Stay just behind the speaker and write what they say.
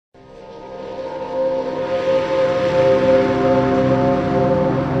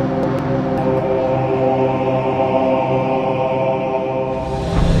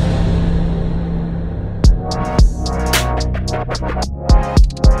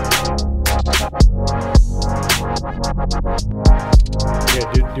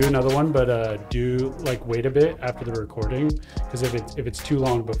do another one, but do like wait a bit after the recording, because if it's too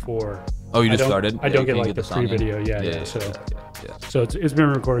long before. Oh, you just started? I don't get like the pre-video. Yeah. So it's been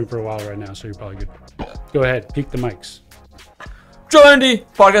recording for a while right now, so you're probably good. Yeah. Go ahead, peek the mics. R&D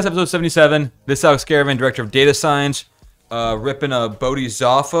podcast episode 77. This is Alex Caravan, director of data science, ripping a Bodhi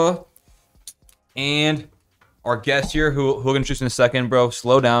Zaffa, and our guest here, who we'll introduce in a second, bro.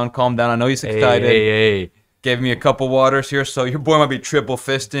 Slow down, calm down. I know he's excited. Hey. Gave me a couple waters here, so your boy might be triple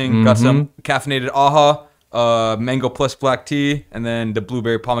fisting. Got some caffeinated AHA, mango plus black tea, and then the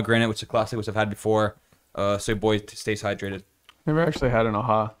blueberry pomegranate, which is a classic, which I've had before. So your boy stays hydrated. Never actually had an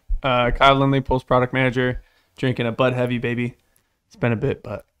AHA. Kyle Lindley, post product manager, drinking a Bud Heavy, baby. It's been a bit,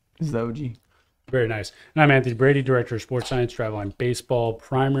 but this is the OG. Very nice. And I'm Anthony Brady, director of sports science, Driveline Baseball,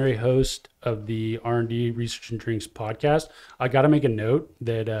 primary host of the R&D Research and Drinks podcast. I got to make a note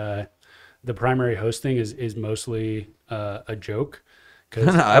that the primary hosting is mostly a joke.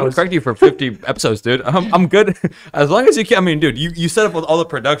 I would correct you for 50 episodes, dude. I'm good as long as you can. I mean, dude, you set up with all the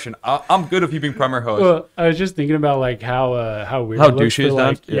production. I'm good with you being primary host. Well, I was just thinking about like how weird. How it looks douchey is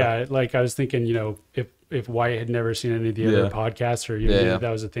like, that? Yeah, like I was thinking, if Wyatt had never seen any of the other podcasts or knew that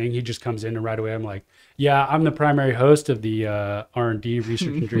was a thing, he just comes in and right away I'm like, yeah, I'm the primary host of the R&D Research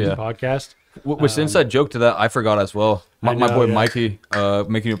and Drinks podcast. Which inside joke to that, I forgot as well. My boy Mikey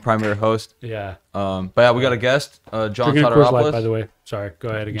making you a primary host. Yeah. But yeah, we got a guest, John Soteropulos. By Soteropulos. the way, sorry, go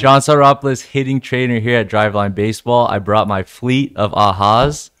ahead again. John Soteropulos, hitting trainer here at Driveline Baseball. I brought my fleet of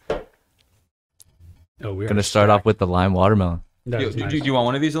AHAs. Oh, we're gonna start off with the lime watermelon. Do you want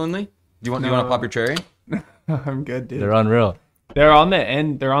one of these, Lindley? Do you want to pop your cherry? I'm good, dude. They're unreal. They're on the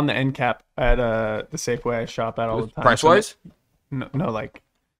end cap at the Safeway I shop at all the time. Price wise? No, like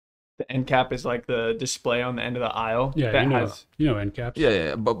the end cap is like the display on the end of the aisle. Yeah, that you know end caps.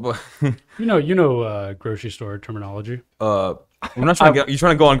 Yeah, but you know grocery store terminology. I'm not trying to get. You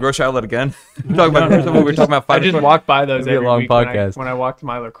trying to go on grocery outlet again? Talking about what we were talking about. I just walk by those every long week podcast. when I walk to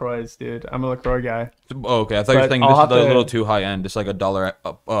my LaCroix, dude. I'm a LaCroix guy. Oh, okay. I thought you were saying this is a little too high end. It's like a dollar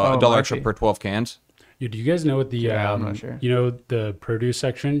extra per 12 cans. Do you guys know what the I'm not sure. The produce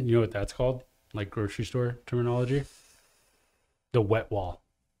section? You know what that's called? Like grocery store terminology. The wet wall.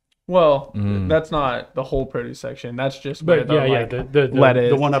 Well, that's not the whole produce section. That's just But the lettuce.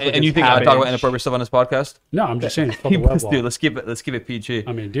 the one up And you think I talk about inappropriate stuff on this podcast? No, I'm just saying it's called the wet wall. Dude, let's keep it PG.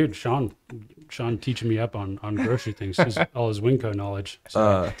 I mean, dude, Sean teaching me up on grocery things, all his Winco knowledge.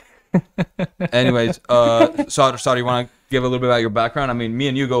 So. Anyways, Soter, you want to give a little bit about your background? I mean, me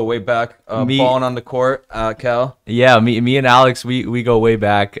and you go way back, balling on the court, Cal. Yeah, me and Alex, we go way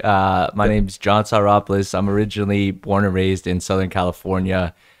back. My name's John Soteropulos. I'm originally born and raised in Southern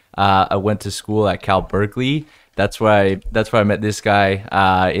California. I went to school at Cal Berkeley. That's where I met this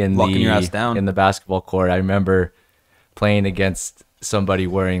guy in the basketball court. I remember playing against somebody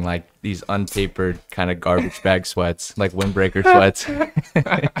wearing like these untapered kind of garbage bag sweats, like windbreaker sweats.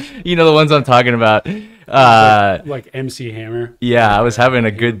 You know the ones I'm talking about. Like MC Hammer. Yeah, I was having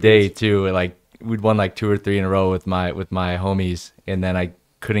a good day too. Like we'd won like 2 or 3 in a row with my homies, and then I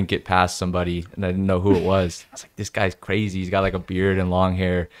couldn't get past somebody and I didn't know who it was. I was like, this guy's crazy. He's got like a beard and long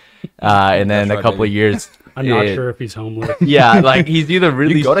hair. And then a couple of years. I'm not sure if he's homeless. Yeah, like he's either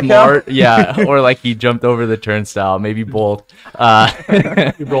really smart, or like he jumped over the turnstile, maybe both.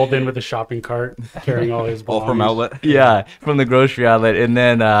 He rolled in with a shopping cart carrying all his belongings. All from outlet. Yeah, from the grocery outlet. And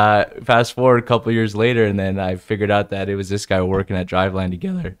then fast forward a couple of years later, and then I figured out that it was this guy working at Driveline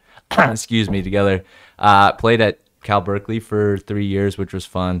together. together. Played at Cal Berkeley for 3 years, which was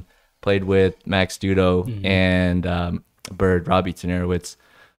fun. Played with Max Dudo and Robbie Tenerowitz.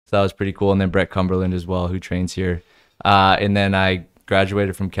 So that was pretty cool. And then Brett Cumberland as well, who trains here. And then I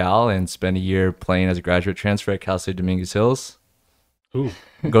graduated from Cal and spent a year playing as a graduate transfer at Cal State Dominguez Hills. Ooh.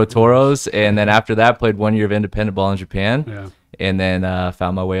 Go Toros. And then after that, played 1 year of independent ball in Japan. Yeah. And then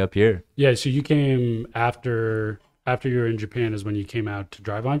found my way up here. Yeah, so you came after you were in Japan is when you came out to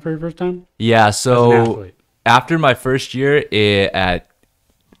Driveline for your first time? Yeah, so... As an athlete. After my first year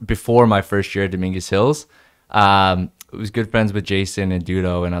before my first year at Dominguez Hills, I was good friends with Jason and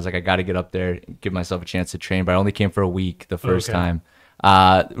Dudo, and I was like, I got to get up there and give myself a chance to train. But I only came for a week the first time.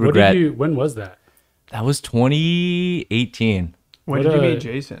 When was that? That was 2018. When did you meet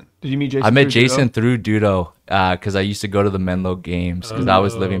Jason? Did you meet Jason? I met Jason through Dudo because I used to go to the Menlo games because I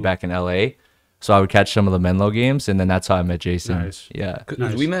was living back in LA. So I would catch some of the Menlo games, and then that's how I met Jason. Nice. Yeah.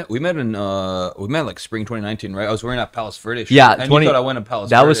 Nice. We met like spring 2019, right? I was wearing that Palos Verdes. Yeah, and you thought I went to Palos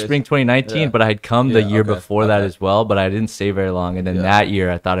that Verdes. was spring 2019, but I had come the year before that as well, but I didn't stay very long. And then that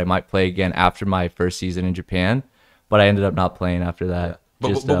year, I thought I might play again after my first season in Japan, but I ended up not playing after that.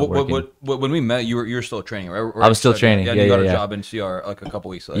 Just working. When we met, you were still training, right? I was still training. Yeah, Yeah, you got a yeah. job in CR like a couple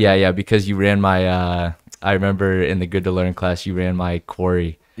weeks later. Yeah, because you ran my. I remember in the Good to Learn class, you ran my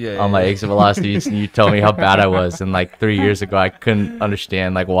quarry on my exit velocities, and you told me how bad I was. And like 3 years ago, I couldn't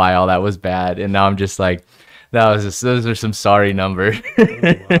understand like why all that was bad, and now I'm just like, those are some sorry numbers.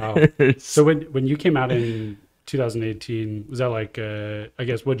 Wow. So when you came out in 2018, was that like I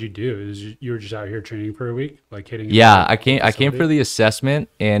guess what'd you do? You were just out here training for a week, like hitting? Yeah, I came for the assessment,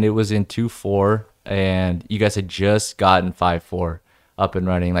 and it was in 2.4, and you guys had just gotten 5.4 up and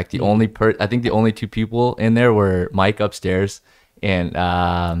running. Like I think the only two people in there were Mike upstairs, and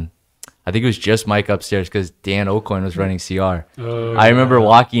I think it was just Mike upstairs because Dan O'Coin was running CR. I remember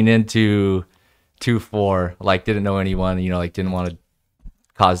walking into 2.4, like didn't know anyone, like didn't want to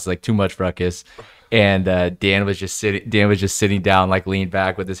cause like too much ruckus. And Dan was just sitting down, like leaned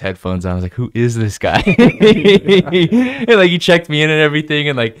back with his headphones on. I was like, "Who is this guy?" And like he checked me in and everything,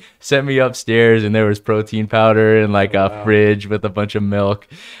 and like sent me upstairs. And there was protein powder and like a fridge with a bunch of milk.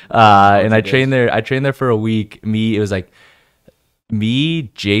 And I trained there. I trained there for a week. It was like me,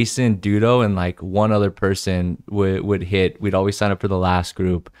 Jason, Dudo, and like one other person would hit. We'd always sign up for the last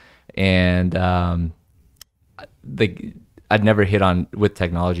group, and I'd never hit on with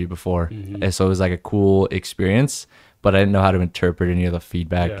technology before, and so it was like a cool experience, but I didn't know how to interpret any of the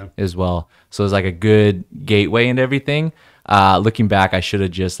feedback as well. So it was like a good gateway and everything. Looking back, I should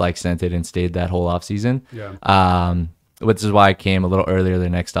have just like sent it and stayed that whole off season. Which is why I came a little earlier the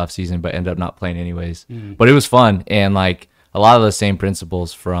next off season, but ended up not playing anyways. But it was fun, and like a lot of the same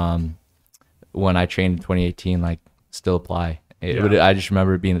principles from when I trained in 2018 like still apply. I just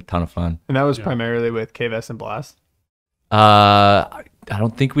remember it being a ton of fun. And that was primarily with KVS and Blast. I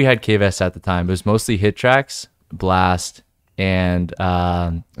don't think we had KVS at the time. It was mostly hit tracks, blast, and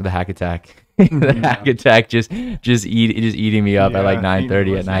the hack attack. The hack attack just eating me up at like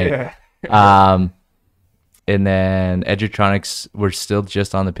 9:30 at night. And then Edgertronics were still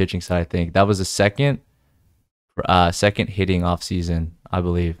just on the pitching side. I think that was the second hitting off season, I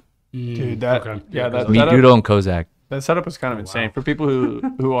believe. Dude, that Me, Doodle, and Kozak. That setup was kind of insane. For people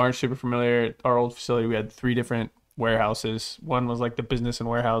who aren't super familiar, at our old facility, we had 3 different warehouses. One was like the business and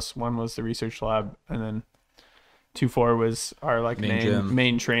warehouse, one was the research lab, and then 2.4 was our like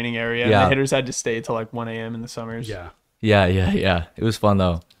main training area. And the hitters had to stay till like 1 a.m. in the summers. Yeah. It was fun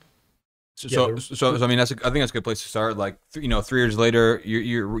though. So I mean, I think that's a good place to start. Like 3 years later,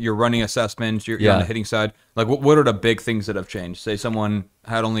 you're running assessments. You're on the hitting side. Like, what are the big things that have changed? Say someone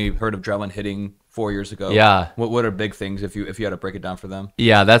had only heard of Driveline hitting 4 years ago. Yeah. What are big things if you had to break it down for them?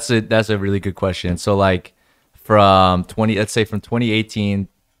 Yeah, that's a really good question. So like from 2018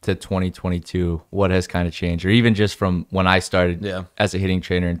 to 2022, what has kind of changed, or even just from when I started as a hitting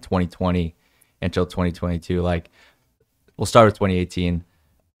trainer in 2020 until 2022? Like, we'll start with 2018.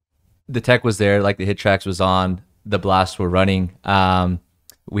 The tech was there, like the hit tracks was on, the blasts were running.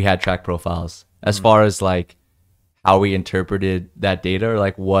 We had track profiles. As far as like how we interpreted that data, or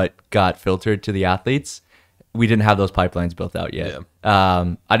like what got filtered to the athletes, we didn't have those pipelines built out yet.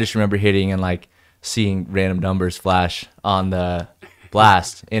 I just remember hitting and like seeing random numbers flash on the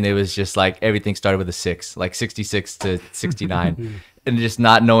blast, and it was just like everything started with a 6, like 66 to 69, and just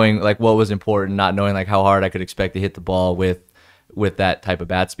not knowing like what was important, not knowing like how hard I could expect to hit the ball with that type of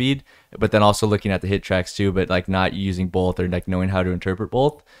bat speed, but then also looking at the hit tracks too, but like not using both, or like knowing how to interpret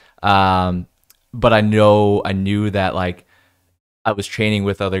both. But I knew that like I was training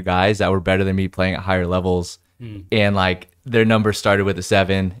with other guys that were better than me, playing at higher levels, and like their numbers started with a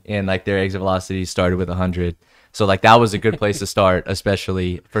 7, and like their exit velocity started with 100. So like that was a good place to start,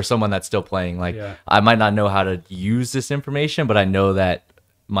 especially for someone that's still playing. Like I might not know how to use this information, but I know that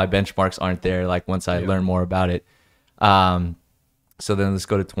my benchmarks aren't there. Like once I learn more about it. So then let's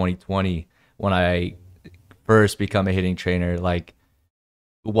go to 2020, when I first become a hitting trainer. Like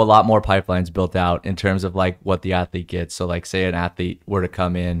a lot more pipelines built out in terms of like what the athlete gets. So like say an athlete were to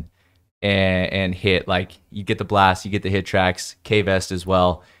come in and hit, like you get the blast, you get the hit tracks, K-Vest as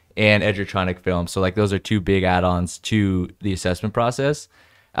well, and Edgertronic film. So like those are 2 big add-ons to the assessment process,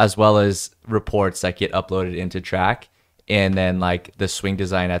 as well as reports that get uploaded into track, and then like the swing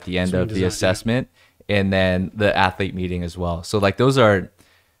design at the end of the assessment. And then the athlete meeting as well. So like those are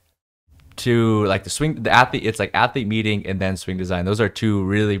 2, like it's like athlete meeting and then swing design. Those are 2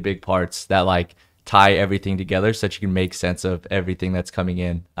 really big parts that like tie everything together so that you can make sense of everything that's coming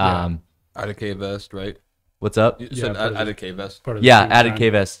in. Added K-Vest, right? What's up? You said added K-Vest. Added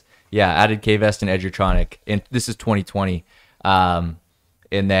K-Vest. Yeah, added K-Vest and Edgertronic. And this is 2020. And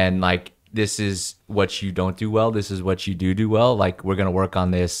then like this is what you don't do well. This is what you do well. Like we're going to work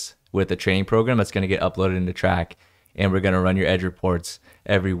on this with a training program that's going to get uploaded into track. and we're going to run your edge reports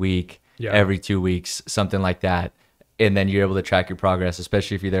every week, every 2 weeks, something like that. And then you're able to track your progress,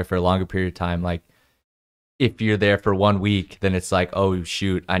 especially if you're there for a longer period of time. Like if you're there for 1 week, then it's like, oh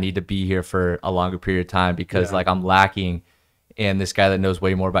shoot, I need to be here for a longer period of time because like I'm lacking. And this guy that knows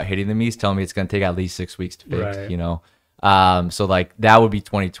way more about hitting than me is telling me it's going to take at least 6 weeks to fix, you know? So like that would be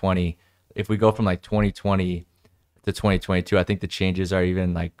 2020. If we go from like 2020 to 2022, I think the changes are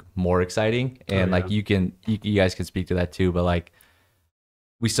even like more exciting. And like you guys can speak to that too, but like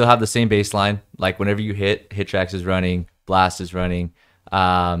we still have the same baseline. Like whenever you hit tracks is running, blast is running,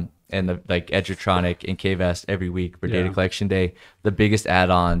 and the like Edgertronic and K-Vest every week for data collection day. The biggest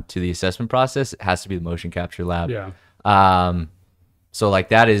add-on to the assessment process has to be the motion capture lab. So like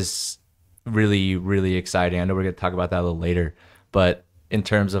that is really, really exciting. I know we're going to talk about that a little later, but in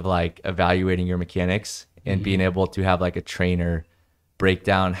terms of like evaluating your mechanics and being able to have like a trainer break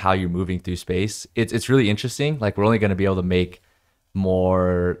down how you're moving through space, it's really interesting. Like we're only going to be able to make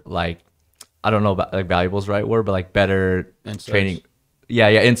more like, I don't know about like valuable is the right word, but like better training.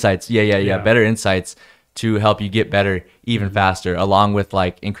 Insights. Better insights to help you get better even faster, along with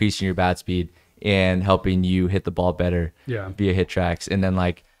like increasing your bat speed and helping you hit the ball better via hit tracks. And then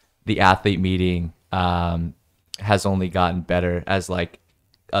like the athlete meeting has only gotten better as like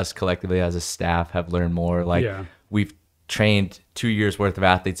us collectively as a staff have learned more. Like we've trained 2 years worth of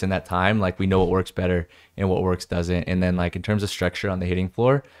athletes in that time. Like we know what works better and what works doesn't. And then like in terms of structure on the hitting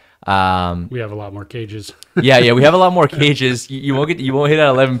floor, we have a lot more cages. we have a lot more cages. You won't hit at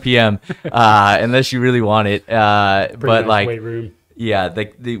 11 p.m. Unless you really want it. But nice like weight room.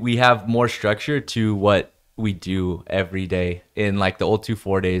 We have more structure to what we do every day. In like the old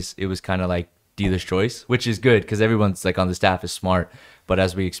 2-4 days, it was kind of like dealer's choice, which is good because everyone's like on the staff is smart. But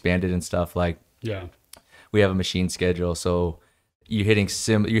as we expanded and stuff, like we have a machine schedule, so you're hitting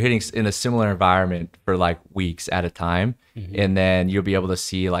in a similar environment for like weeks at a time, and then you'll be able to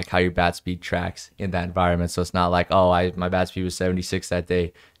see like how your bat speed tracks in that environment. So it's not like, oh, my bat speed was 76 that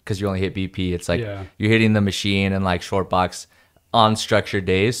day because you only hit BP. It's like you're hitting the machine and like short box on structured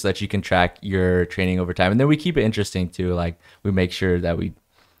days so that you can track your training over time. And then we keep it interesting too. Like we make sure that we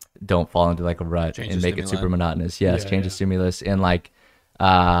don't fall into like a rut and make it super monotonous. Change the stimulus. And like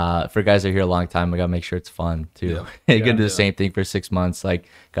for guys that are here a long time, I gotta make sure it's fun too. You can do the same thing for 6 months. Like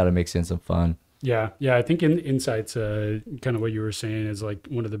gotta mix in some fun. I think in insights, kind of what you were saying is like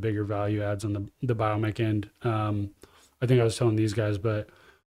one of the bigger value adds on the biomech end. I think I was telling these guys, but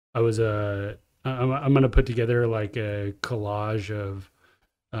I was I'm gonna put together like a collage of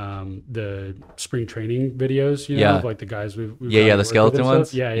the spring training videos, of like the guys we've the skeleton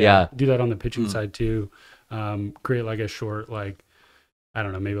ones. Do that on the pitching side too. Create like a short, like I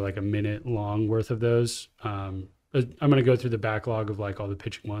don't know, maybe like a minute long worth of those. I'm gonna go through the backlog of like all the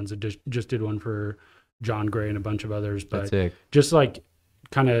pitching ones. I just did one for John Gray and a bunch of others, but just like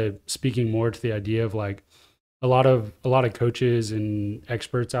kind of speaking more to the idea of like a lot of coaches and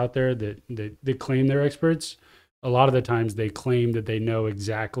experts out there that claim they're experts. A lot of the times they claim that they know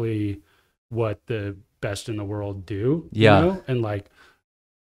exactly what the best in the world do. And like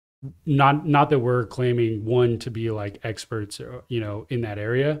not that we're claiming one to be like experts, in that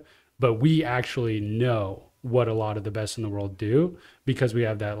area, but we actually know what a lot of the best in the world do because we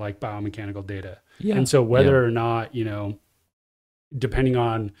have that like biomechanical data. And so whether or not, depending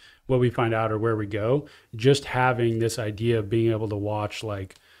on what we find out or where we go, just having this idea of being able to watch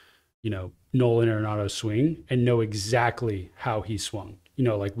like, Nolan Arenado swing and know exactly how he swung.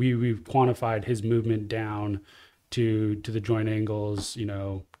 Like we've quantified his movement down to the joint angles,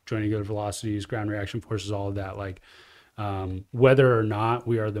 joint angular velocities, ground reaction forces, all of that. Like whether or not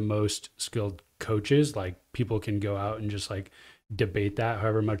we are the most skilled coaches, like people can go out and just like debate that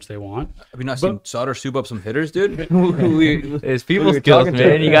however much they want. Have you not seen Soter soup up some hitters, dude? It's people skills,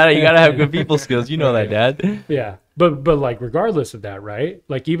 man. You gotta have good people skills. You know that, Dad. Yeah, but like regardless of that, right?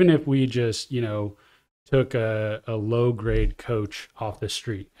 Like even if we just took a low grade coach off the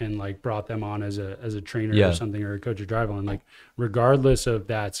street and like brought them on as a trainer or something, or a coach of Driveline, like regardless of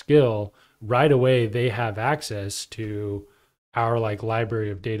that skill, right away they have access to our like library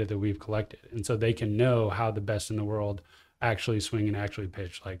of data that we've collected, and so they can know how the best in the world actually swing and actually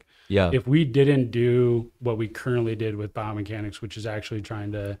pitch. Like if we didn't do what we currently did with biomechanics, which is actually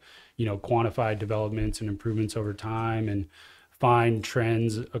trying to quantify developments and improvements over time and find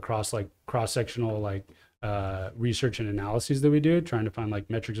trends across like cross-sectional like research and analyses that we do, trying to find like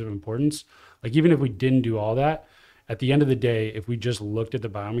metrics of importance, like even if we didn't do all that, at the end of the day, if we just looked at the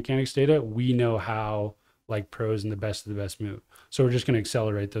biomechanics data, we know how like pros and the best of the best move. So we're just going to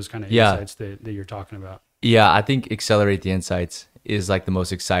accelerate those kind of insights that you're talking about. Yeah, I think accelerate the insights is like the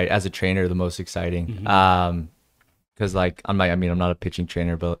most exciting, as a trainer, the most exciting. because like I'm not a pitching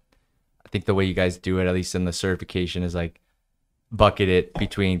trainer, but I think the way you guys do it, at least in the certification, is like bucket it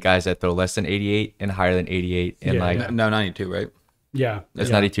between guys that throw less than 88 and higher than 88, and no 92, right? Yeah. It's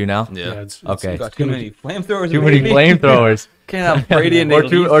 92 now. Yeah. It's Okay. Got too many flamethrowers. Too many flamethrowers. Can't have Brady and or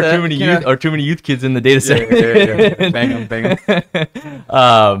too many youth kids in the data center. Bang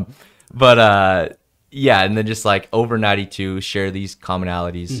them. Yeah, and then just like over 92, share these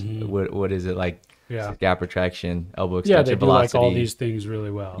commonalities. What is it like? Yeah. Gap retraction, elbow Yeah, extension, they do velocity. like all these things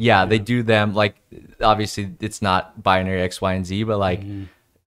really well. Yeah, they do them like obviously it's not binary X, Y, and Z, but like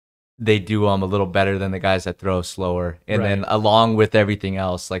they do them a little better than the guys that throw slower. And then along with everything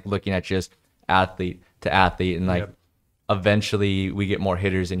else, like looking at just athlete to athlete, and like eventually we get more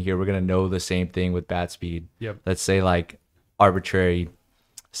hitters in here. We're gonna know the same thing with bat speed. Let's say like arbitrary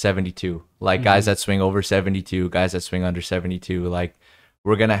 72, like guys that swing over 72, guys that swing under 72. Like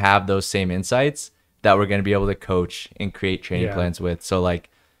we're gonna have those same insights that we're gonna be able to coach and create training plans with. So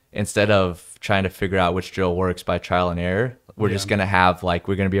like instead of trying to figure out which drill works by trial and error, we're just gonna have like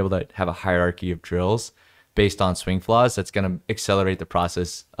we're gonna be able to have a hierarchy of drills based on swing flaws that's gonna accelerate the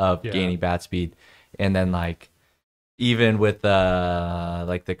process of gaining bat speed. And then like even with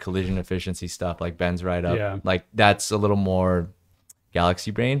like the collision efficiency stuff, like Ben's right up, like that's a little more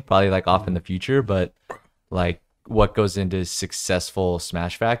galaxy brain, probably like off in the future, but like what goes into successful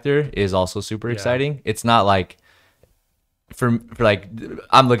smash factor is also super exciting. It's not like for like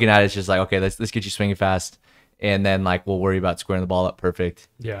I'm looking at it, it's just like, okay, let's get you swinging fast, and then like we'll worry about squaring the ball up perfect.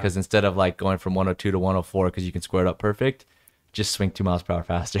 Because instead of like going from 102 to 104 because you can square it up perfect, just swing 2 miles per hour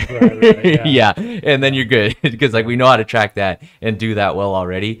faster. Yeah, and then you're good because like we know how to track that and do that well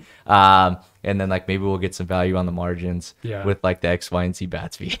already. And then like maybe we'll get some value on the margins with like the X, Y, and Z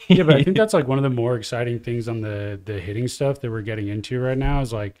bat speed. Yeah, but I think that's like one of the more exciting things on the hitting stuff that we're getting into right now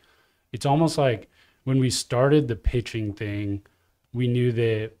is like it's almost like when we started the pitching thing, we knew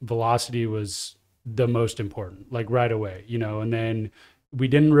that velocity was the most important, like right away, you know, and then we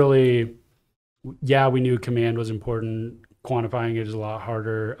didn't really, we knew command was important. Quantifying it is a lot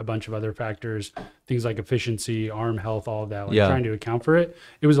harder, a bunch of other factors, things like efficiency, arm health, all of that, like trying to account for it.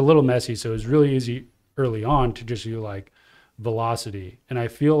 It was a little messy. So it was really easy early on to just do like velocity. And I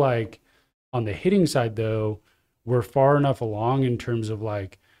feel like on the hitting side though, we're far enough along in terms of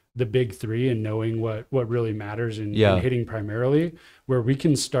like the big three and knowing what really matters in hitting primarily, where we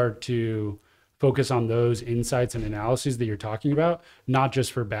can start to focus on those insights and analyses that you're talking about, not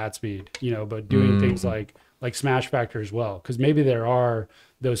just for bat speed, you know, but doing things like smash factor as well. Because maybe there are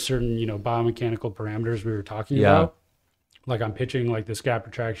those certain, you know, biomechanical parameters we were talking about. Like I'm pitching like this gap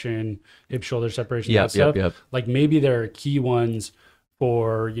retraction, hip shoulder separation, that stuff. Like maybe there are key ones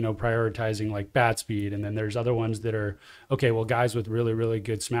for, you know, prioritizing like bat speed. And then there's other ones that are, okay, well, guys with really, really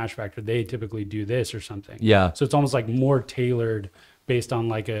good smash factor, they typically do this or something. So it's almost like more tailored based on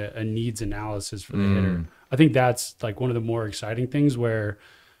like a needs analysis for the hitter. I think that's like one of the more exciting things where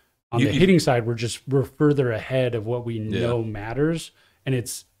on the hitting side, we're further ahead of what we know matters. And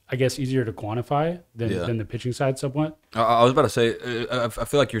it's, I guess, easier to quantify than the pitching side somewhat. I was about to say, I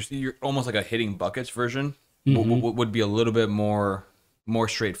feel like you're almost like a hitting buckets version would be a little bit more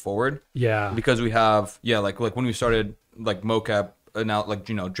straightforward. Because we have, like when we started like MoCap, like,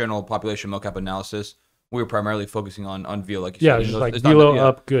 you know, general population MoCap analysis, we were primarily focusing on velo, like you said. Just like velo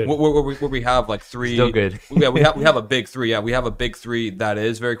up good. Where we have like three. Still good. we have a big three. We have a big three that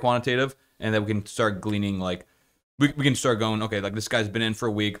is very quantitative, and then we can start gleaning like we can start going, okay, like this guy's been in for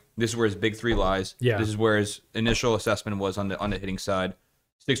a week. This is where his big three lies. This is where his initial assessment was on the hitting side.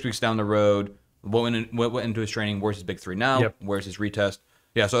 6 weeks down the road, what went into his training? Where's his big three now? Where's his retest?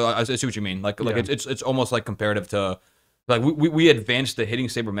 So I see what you mean. Like it's almost like comparative to. Like we advanced the hitting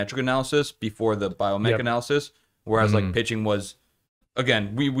sabermetric analysis before the biomech analysis, whereas like pitching was,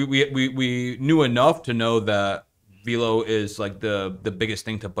 again, we knew enough to know that velo is like the biggest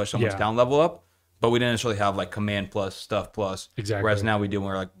thing to push someone's talent level up, but we didn't necessarily have like command plus stuff plus. Whereas now we do,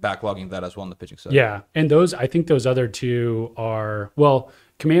 we're like backlogging that as well on the pitching side. And I think those other two are,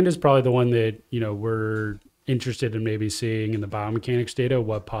 command is probably the one that, you know, we're interested in maybe seeing in the biomechanics data,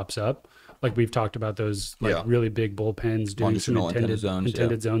 what pops up. Like we've talked about those like really big bullpens doing some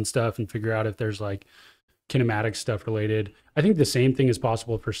intended zone stuff and figure out if there's like kinematic stuff related. I think the same thing is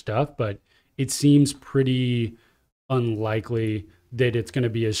possible for stuff, but it seems pretty unlikely that it's going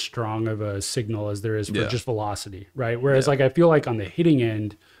to be as strong of a signal as there is for just velocity, right? Whereas like I feel like on the hitting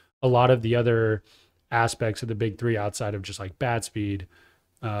end, a lot of the other aspects of the big three outside of just like bat speed,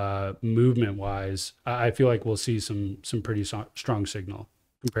 movement wise, I feel like we'll see some pretty strong signal.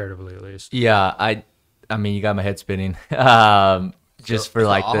 Comparatively, at least. I mean, you got my head spinning. just for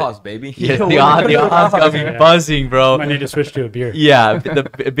like Odds, baby. the odds got me buzzing, bro. I need to switch to a beer. Yeah,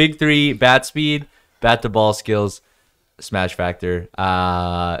 the big three: bat speed, bat to ball skills, smash factor.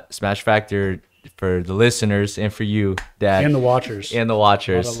 Smash factor for the listeners and for you, Dad, And the watchers. a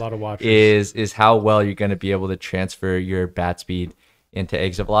lot of watchers is how well you're going to be able to transfer your bat speed into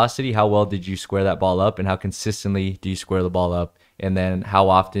exit velocity. How well did you square that ball up, and how consistently do you square the ball up, and then how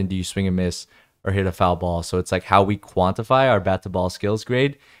often do you swing and miss or hit a foul ball? So it's like how we quantify our bat to ball skills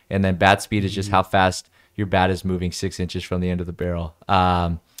grade, and then bat speed is just how fast your bat is moving 6 inches from the end of the barrel.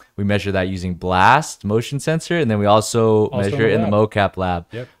 We measure that using blast motion sensor, and then we also measure it in the MoCap lab.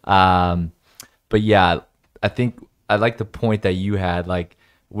 Yep. But yeah, I think I like the point that you had. Like,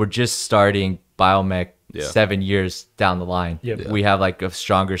 we're just starting biomech 7 years down the line. Yep. We have like a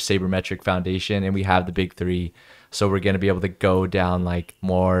stronger sabermetric foundation, and we have the big three. So we're going to be able to go down like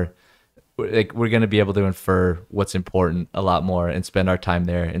more, like we're going to be able to infer what's important a lot more and spend our time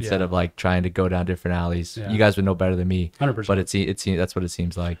there instead of like trying to go down different alleys. Yeah. You guys would know better than me, 100%. but it's that's what it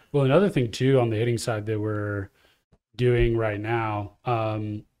seems like. Well, another thing too on the hitting side that we're doing right now,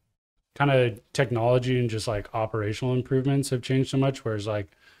 kind of technology and just like operational improvements have changed so much. Whereas like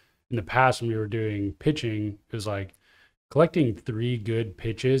in the past when we were doing pitching, it was like collecting 3 good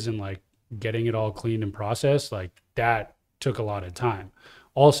pitches and like getting it all cleaned and processed. Like that took a lot of time.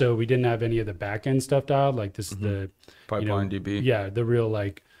 Also, we didn't have any of the back end stuff dialed. Like this is the Pipeline DB. Yeah, the real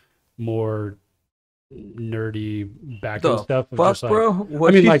like more nerdy back The end stuff. Of fuck, just, like, bro?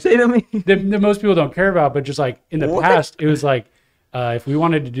 What I mean, you like, say to me? the most people don't care about, but just like in the past, it was like if we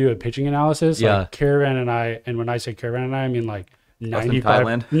wanted to do a pitching analysis, like Caravan and when I say Caravan I mean like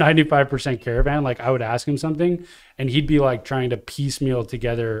 95% Caravan. Like I would ask him something, and he'd be like trying to piecemeal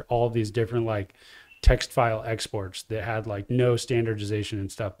together all of these different like text file exports that had like no standardization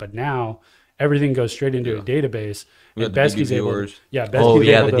and stuff. But now everything goes straight into a database. We And got the Besky's DB able, viewers. The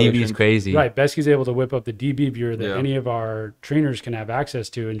DB is crazy. Right, Besky's able to whip up the DB viewer that Yeah. any of our trainers can have access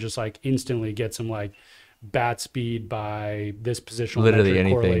to, and just like instantly get some like bat speed by this positional Literally metric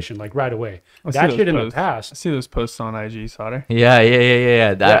anything. correlation, like right away. I see That those shit in the posts. past. I see those posts on IG, Soter. Yeah.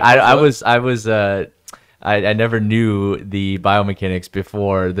 Yeah, I never knew the biomechanics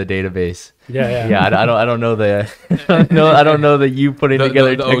before the database. Yeah. Yeah, I don't know I don't know that you putting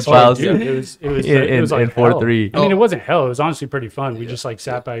together the text OG. files Dude, it was in like 4.3. hell. I mean, it wasn't hell. It was honestly pretty fun. We just like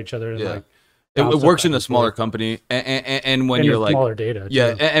sat by each other and like It bounced works up in back a and smaller forth. company, and when And you're with like smaller data.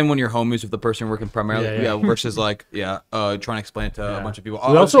 Yeah, too. and when you're homies with the person working primarily, Yeah. versus like trying to explain it to a bunch of people.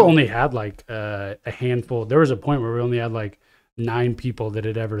 We also only had like a handful. There was a point where we only had like 9 people that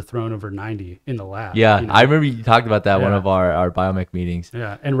had ever thrown over 90 in the lab. Yeah, you know? I remember you talked about that one Yeah. of our biomech meetings.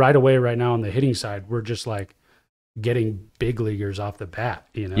 Yeah, and right away, right now on the hitting side, we're just like getting big leaguers off the bat.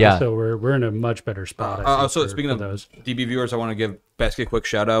 You know, Yeah. So we're in a much better spot. I think, so for- speaking for of those, DB viewers, I want to give Besky a quick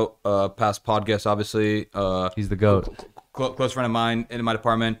shout out. Past podcast, obviously. He's the GOAT. Close friend of mine in my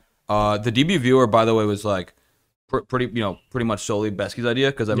department. The DB viewer, by the way, was like pretty much solely Besky's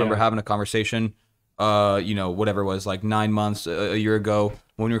idea, because I remember having a conversation. Whatever it was, like 9 months, a year ago,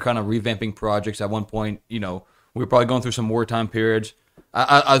 when we were kind of revamping projects. At one point, we were probably going through some wartime periods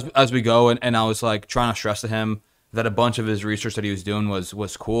as we go, and I was like trying to stress to him that a bunch of his research that he was doing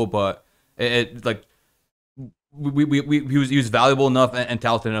was cool, but it like he was valuable enough and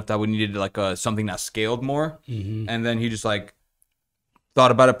talented enough that we needed like something that scaled more. Mm-hmm. And then he just like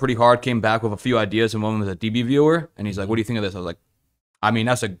thought about it pretty hard, came back with a few ideas, and one was a DB viewer, and he's like, "What do you think of this?" I was like, I think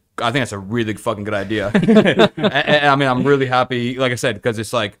that's a really fucking good idea. and I mean, I'm really happy, like I said, because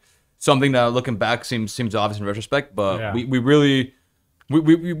it's like something that looking back seems obvious in retrospect, but we really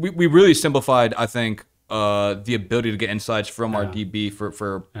simplified, I think, the ability to get insights from our DB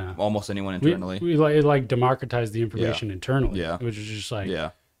for almost anyone internally. We like democratized the information internally, which is just like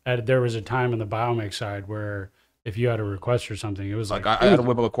there was a time on the biomech side where if you had a request or something, it was like I had to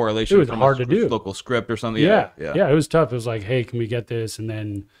whip up a correlation. It was from hard to do. Local script or something. Yeah, it was tough. It was like, hey, can we get this? And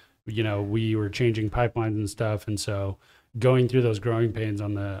then, we were changing pipelines and stuff, and so going through those growing pains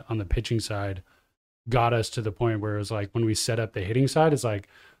on the pitching side got us to the point where it was like when we set up the hitting side, it's like,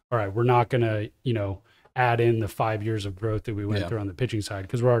 all right, we're not gonna add in the 5 years of growth that we went through on the pitching side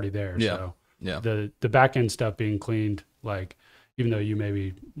because we're already there. So the back end stuff being cleaned, like even though you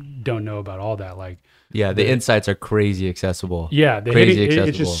maybe don't know about all that, like. Yeah, the insights are crazy accessible. Yeah, the crazy hitting, accessible.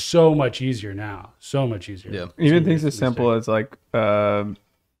 it's just so much easier now. So much easier. Yeah. Even things as simple as like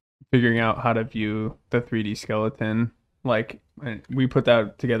figuring out how to view the 3D skeleton. Like we put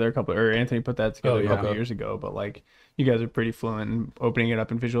that together Anthony put that together a couple years ago, but like you guys are pretty fluent in opening it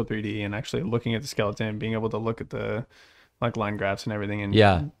up in Visual 3D and actually looking at the skeleton, being able to look at the like line graphs and everything,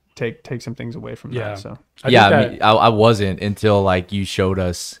 and take some things away from Yeah. that. So I mean, I wasn't until like you showed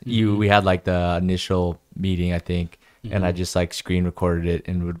us. Mm-hmm. We had like the initial meeting, I think, and I just like screen recorded it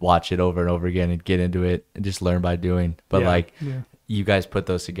and would watch it over and over again and get into it and just learn by doing. But Yeah. like Yeah. you guys put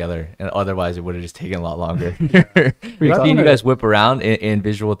those together, and otherwise it would have just taken a lot longer. That's Seeing you one guys whip around in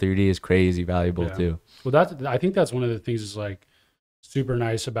visual 3D is crazy valuable Yeah. too. Well, I think that's one of the things is like super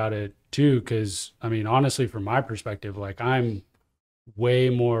nice about it too. Cause I mean, honestly, from my perspective, like I'm way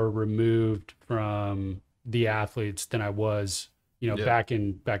more removed from the athletes than I was, back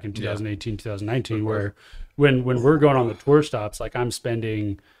in 2018, 2019, where when we're going on the tour stops, like I'm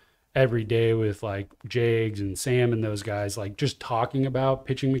spending every day with like Jags and Sam and those guys, like just talking about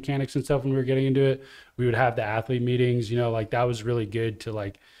pitching mechanics and stuff when we were getting into it. We would have the athlete meetings, like that was really good to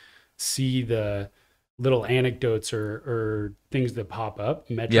like see the little anecdotes or things that pop up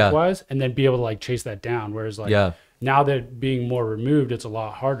metric wise and then be able to like chase that down. Whereas like now that being more removed, it's a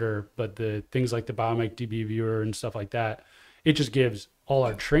lot harder, but the things like the Biomech DB viewer and stuff like that, it just gives all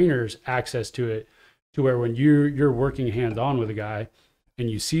our trainers access to it to where when you're working hands on with a guy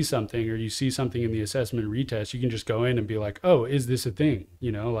and you see something or you see something in the assessment retest, you can just go in and be like, oh, is this a thing?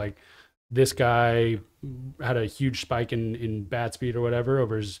 Like this guy had a huge spike in bat speed or whatever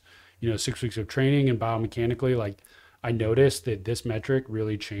over his, 6 weeks of training, and biomechanically, like I noticed that this metric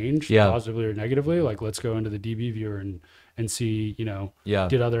really changed positively or negatively. Like let's go into the DB viewer and see,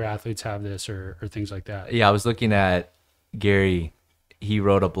 did other athletes have this or things like that? Yeah, I was looking at Gary. He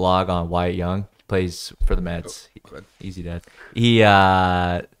wrote a blog on Wyatt Young, plays for the Mets. Easy dad. He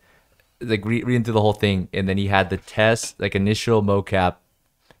like reading through the whole thing, and then he had the test, like initial mocap,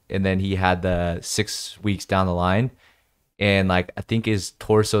 and then he had the 6 weeks down the line, and like I think his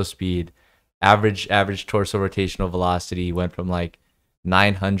torso speed, average torso rotational velocity went from like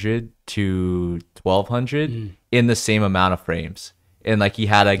 900 to 1200 in the same amount of frames, and like he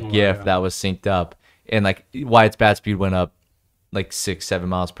had a GIF that was synced up, and like Wyatt's bat speed went up like 6-7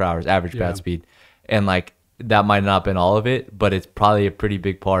 miles per hour, average bat speed, and like that might not have been all of it, but it's probably a pretty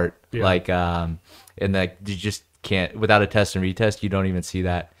big part. Like and like you just can't, without a test and retest, you don't even see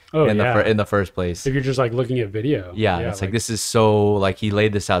that in the first place. If you're just like looking at video. It's like this is so, like he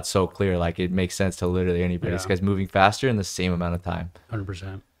laid this out so clear, like it makes sense to literally anybody. This guy's moving faster in the same amount of time.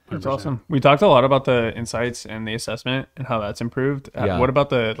 100%. That's awesome. We talked a lot about the insights and the assessment and how that's improved. What about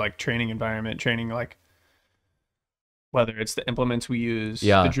the like training environment, like whether it's the implements we use,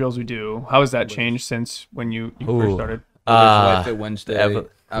 the drills we do? How has that changed since when you first started? Wednesday.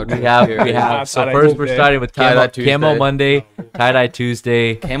 We have. So first we're starting with camo Monday, tie-dye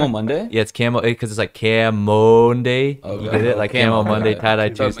Tuesday. Camo Monday? Yeah, it's camo because it's like Monday. Okay. You did it like camo Monday, tie-dye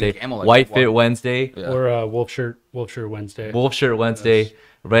Tuesday, white fit Wednesday, or wolf shirt Wednesday. Wolf shirt Wednesday,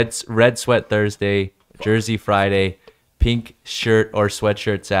 red sweat Thursday, jersey Friday, pink shirt or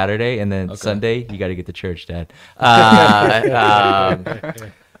sweatshirt Saturday, and then Sunday you got to get to church, Dad.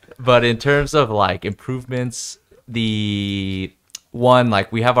 But in terms of like improvements, the one,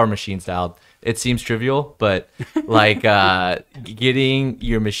 like we have our machines dialed. It seems trivial, but like getting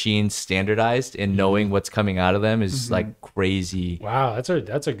your machines standardized and knowing what's coming out of them is like crazy. Wow, that's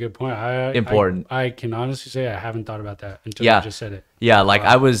a good point. Important. I can honestly say I haven't thought about that until you just said it. Yeah, like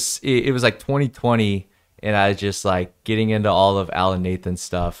it was like 2020, and I was just like getting into all of Alan Nathan's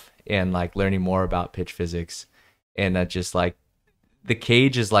stuff and like learning more about pitch physics, and that just like the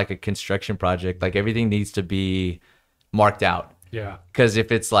cage is like a construction project. Like everything needs to be marked out. Yeah. Because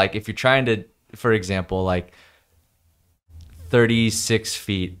if it's like, if you're trying to, for example, like 36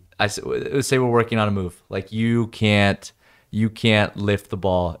 feet, let's say we're working on a move, like you can't lift the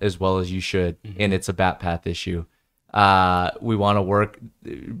ball as well as you should, and it's a bat path issue. We want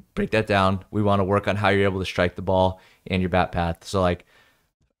to break that down. We want to work on how you're able to strike the ball and your bat path. So like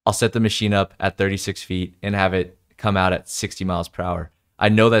I'll set the machine up at 36 feet and have it come out at 60 miles per hour. I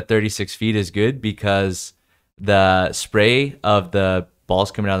know that 36 feet is good because the spray of the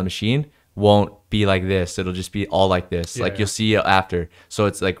balls coming out of the machine won't be like this. It'll just be all like this. You'll see it after. So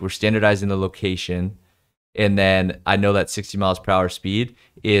it's like we're standardizing the location. And then I know that 60 miles per hour speed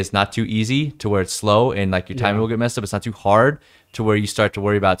is not too easy to where it's slow and like your timing will get messed up. It's not too hard to where you start to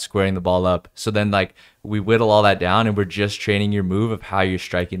worry about squaring the ball up. So then like we whittle all that down and we're just training your move of how you're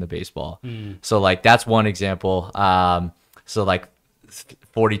striking the baseball. So like that's one example. So like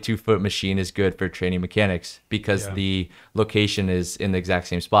 42-foot machine is good for training mechanics because the location is in the exact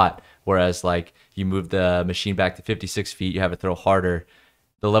same spot. Whereas like you move the machine back to 56 feet, you have it throw harder.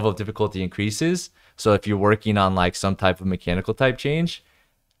 The level of difficulty increases. So if you're working on like some type of mechanical type change,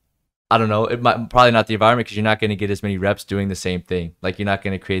 I don't know, it might probably not the environment, because you're not going to get as many reps doing the same thing. Like you're not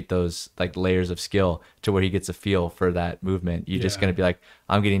going to create those like layers of skill to where he gets a feel for that movement. You're just going to be like,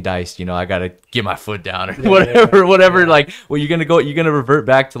 I'm getting diced, you know, I got to get my foot down or whatever. Like, well, you're going to revert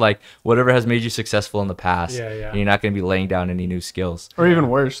back to like whatever has made you successful in the past. And you're not going to be laying down any new skills. Or even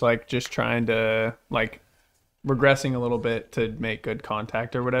worse, like just trying to like regressing a little bit to make good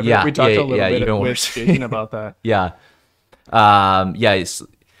contact or whatever. We talked a little bit with Jason about that.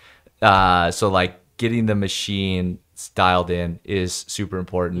 So like getting the machine dialed in is super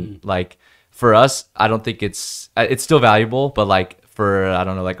important. Like for us, I don't think it's still valuable, but like for, I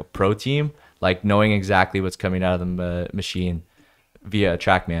don't know, like a pro team, like knowing exactly what's coming out of the machine via a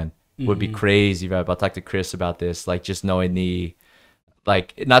TrackMan would be crazy. Right? I'll talk to Chris about this. Like just knowing the,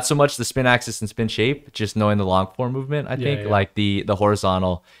 like not so much the spin axis and spin shape, just knowing the long form movement. I think like the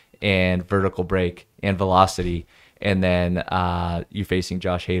horizontal and vertical brake and velocity, and then you facing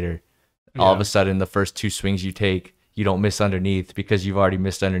Josh Hader. All of a sudden, the first 2 swings you take, you don't miss underneath because you've already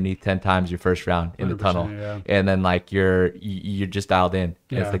missed underneath 10 times your first round in the tunnel. And then like you're just dialed in.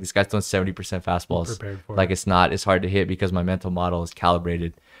 It's like this guy's doing 70% fastballs. Like it's hard to hit because my mental model is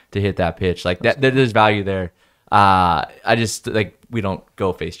calibrated to hit that pitch. Like that, there's value there. I just like, we don't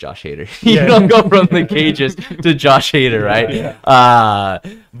go face Josh Hader. You don't go from the cages to Josh Hader, right?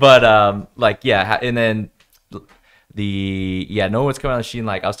 And then no one's coming on the machine.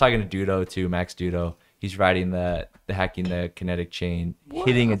 Like I was talking to Dudo too, Max Dudo. He's riding the hacking the kinetic chain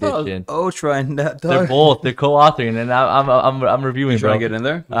hitting edition. Trying that. They're co-authoring, and I'm reviewing. Trying to get in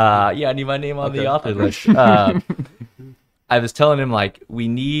there? I need my name on the author list. I was telling him like we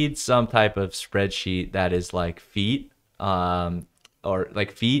need some type of spreadsheet that is like feet, or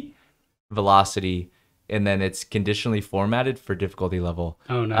like feet, velocity, and then it's conditionally formatted for difficulty level.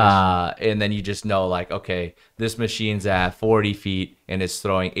 Oh, nice. And then you just know like, okay, this machine's at 40 feet and it's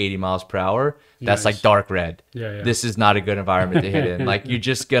throwing 80 miles per hour. That's like dark red. This is not a good environment to hit in. Like you're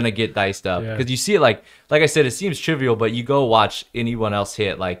just gonna get diced up because you see it like I said, it seems trivial, but you go watch anyone else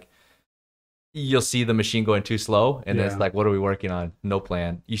hit, like you'll see the machine going too slow, and then it's like, what are we working on? No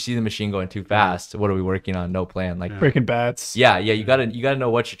plan. You see the machine going too fast. What are we working on? No plan. Like breaking bats. You gotta know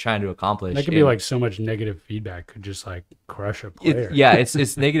what you're trying to accomplish. That could be like so much negative feedback could just like crush a player.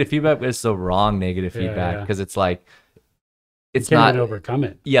 It's negative feedback, but it's the wrong negative feedback, because it's like it's you can't not overcome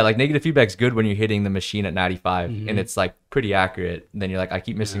it. Like negative feedback's good when you're hitting the machine at 95 and it's like pretty accurate. And then you're like, I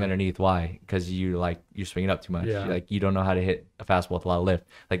keep missing underneath. Why? Because you're swinging up too much. Like you don't know how to hit a fastball with a lot of lift.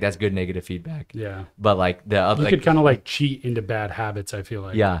 Like that's good negative feedback. But like the other, you could kind of like cheat into bad habits. I feel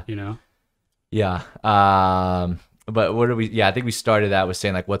like. You know. But what are we? I think we started that with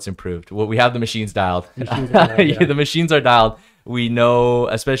saying like, what's improved? Well, we have the machines dialed. The machines are dialed. We know,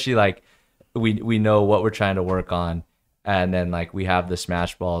 especially like we know what we're trying to work on. And then like we have the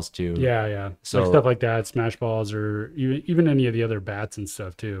smash balls too. So like stuff like that, smash balls, or even any of the other bats and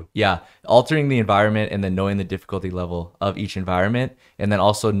stuff too. Altering the environment and then knowing the difficulty level of each environment, and then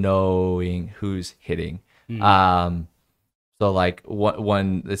also knowing who's hitting. So like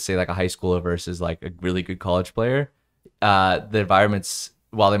one, let's say like a high schooler versus like a really good college player. The environments,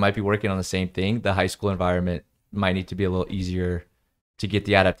 while they might be working on the same thing, the high school environment might need to be a little easier to get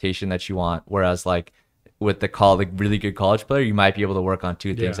the adaptation that you want. Whereas like with the really good college player, you might be able to work on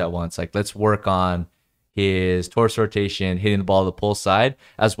 2 things at once. Like let's work on his torso rotation, hitting the ball to the pull side,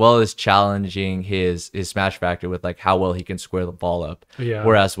 as well as challenging his smash factor with like how well he can square the ball up.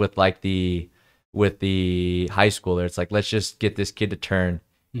 Whereas with like the high schooler, it's like, let's just get this kid to turn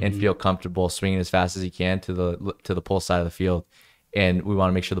and feel comfortable swinging as fast as he can to the pull side of the field. And we want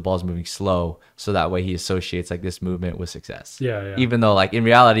to make sure the ball's moving slow, so that way he associates like this movement with success. Even though like in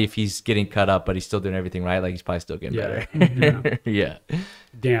reality, if he's getting cut up but he's still doing everything right, like he's probably still getting better.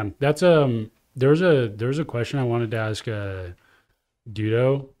 Damn, that's there's a question I wanted to ask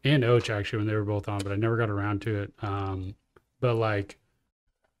Dudo and Och actually when they were both on, but I never got around to it. But like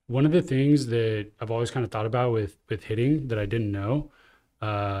one of the things that I've always kind of thought about with hitting that I didn't know,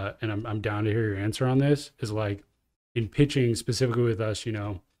 and I'm down to hear your answer on this, is like, in pitching specifically with us, you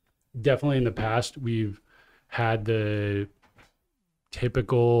know, definitely in the past, we've had the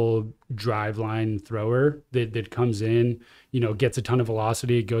typical driveline thrower that comes in, you know, gets a ton of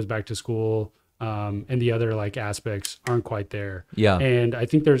velocity, goes back to school, and the other like aspects aren't quite there. And I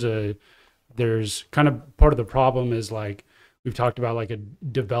think there's kind of part of the problem is like, we've talked about like a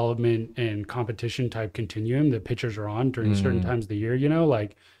development and competition type continuum that pitchers are on during certain times of the year, you know,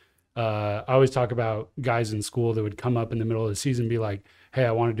 like, I always talk about guys in school that would come up in the middle of the season and be like, hey,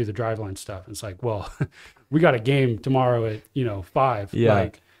 I want to do the driveline stuff. And it's like, well, we got a game tomorrow at, 5.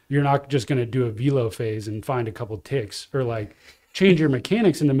 Like, you're not just going to do a velo phase and find a couple ticks, or like, change your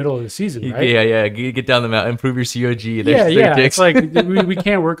mechanics in the middle of the season, right? Yeah. Get down the mountain, improve your COG. Yeah. It's like we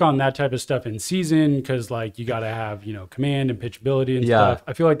can't work on that type of stuff in season because like you got to have command and pitchability and stuff.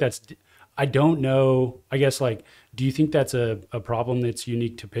 I feel like I don't know. I guess like, do you think that's a problem that's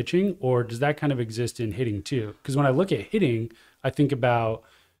unique to pitching, or does that kind of exist in hitting too? Because when I look at hitting, I think about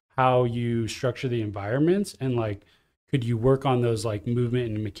how you structure the environments and like, could you work on those like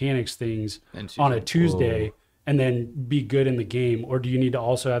movement and mechanics things on a Tuesday and then be good in the game? Or do you need to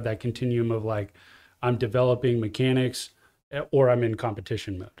also have that continuum of like, I'm developing mechanics or I'm in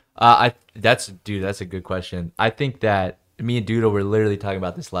competition mode? That's a good question. I think that me and Dudo were literally talking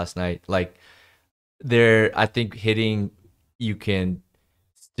about this last night. Like I think hitting, you can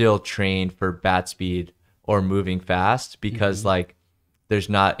still train for bat speed or moving fast because like there's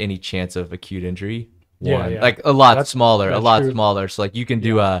not any chance of acute injury. Like a lot smaller. So like you can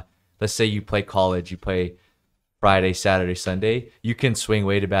do let's say you play college, you play Friday, Saturday, Sunday, you can swing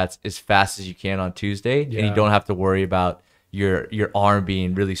weighted bats as fast as you can on Tuesday, and you don't have to worry about your arm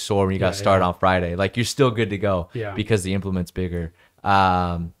being really sore when you got to start on Friday. Like you're still good to go because the implement's bigger.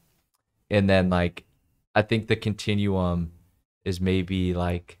 And then like I think the continuum is maybe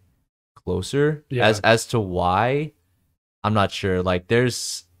like closer as to why. I'm not sure. Like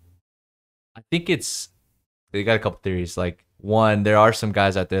I think they got a couple theories. Like one, there are some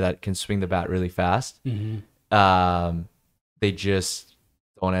guys out there that can swing the bat really fast. They just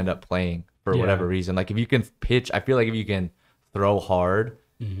don't end up playing for whatever reason. Like if you can pitch, I feel like if you can throw hard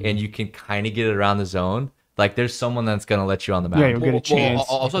and you can kind of get it around the zone, like there's someone that's gonna let you on the mound. Yeah, you'll get a chance.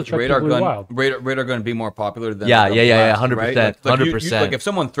 Also, it's radar gun be more popular than 100%, right? 100%. Like if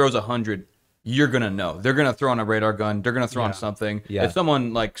someone throws 100. You're gonna know. They're gonna throw on a radar gun. They're gonna throw on something. If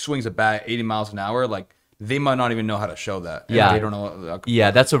someone like swings a bat 80 miles an hour, like they might not even know how to show that. They don't know.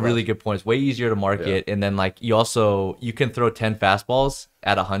 That's a really good point. It's way easier to market, and then like you can throw 10 fastballs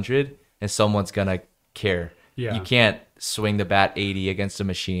at 100, and someone's gonna care. You can't swing the bat 80 against a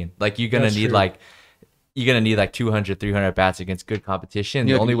machine. Like you're gonna need like 200, 300 bats against good competition.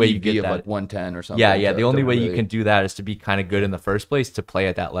 The only way you get that, like 110 or something. The only way you can do that is to be kind of good in the first place to play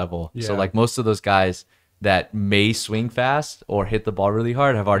at that level. So like most of those guys that may swing fast or hit the ball really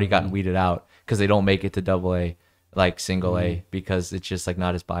hard have already gotten weeded out because they don't make it to double A, like single A, because it's just like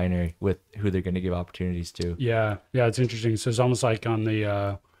not as binary with who they're going to give opportunities to. Yeah, it's interesting. So it's almost like on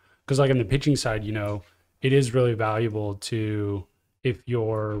the, because like on the pitching side, it is really valuable to, if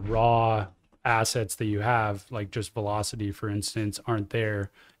your raw assets that you have, like just velocity, for instance, aren't there,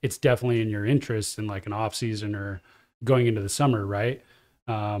 it's definitely in your interest in like an off season or going into the summer, right?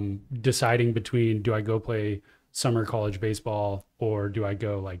 Deciding between, do I go play summer college baseball or do I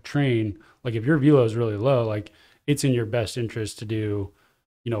go like train? Like if your velo is really low, like it's in your best interest to do,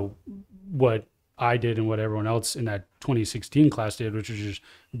 what I did and what everyone else in that 2016 class did, which was just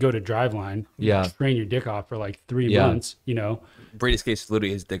go to Driveline, train your dick off for like 3 months, Brady's case is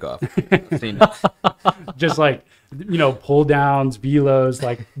literally his dick off. Just like, pull downs, velos,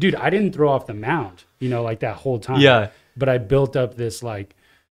 like, dude, I didn't throw off the mound, like that whole time. But I built up this like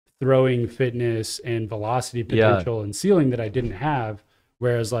throwing fitness and velocity potential and ceiling that I didn't have.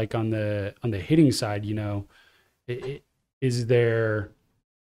 Whereas like on the hitting side, is there,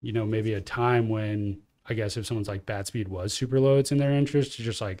 maybe a time when, I guess if someone's like bat speed was super low, it's in their interest to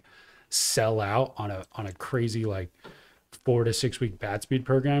just like sell out on a crazy like 4 to 6 week bat speed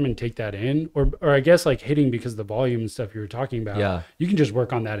program and take that in, or I guess like hitting, because the volume and stuff you were talking about, you can just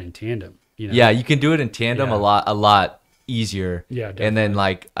work on that in tandem. You can do it in tandem a lot easier. Definitely. And then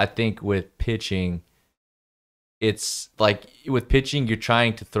like I think with pitching, it's like with pitching you're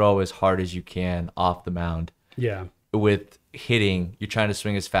trying to throw as hard as you can off the mound. With hitting, you're trying to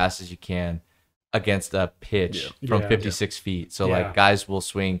swing as fast as you can against a pitch from 56 feet. So like guys will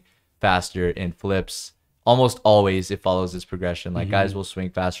swing faster in flips. Almost always it follows this progression. Like guys will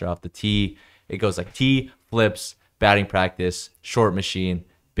swing faster off the tee. It goes like tee, flips, batting practice, short machine,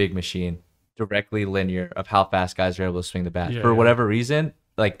 big machine, directly linear of how fast guys are able to swing the bat. For whatever reason,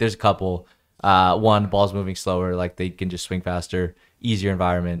 like there's a couple. One, ball's moving slower, like they can just swing faster. Easier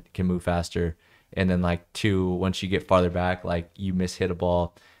environment, can move faster. And then like 2, once you get farther back, like you hit a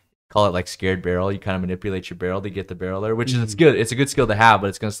ball, call it like scared barrel. You kind of manipulate your barrel to get the barrel there, which is it's good. It's a good skill to have, but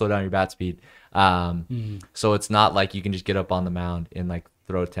it's going to slow down your bat speed. So it's not like you can just get up on the mound and like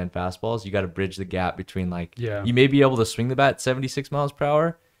throw 10 fastballs. You got to bridge the gap between like, you may be able to swing the bat 76 miles per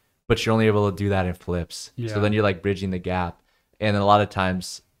hour, but you're only able to do that in flips. So then you're like bridging the gap. And then a lot of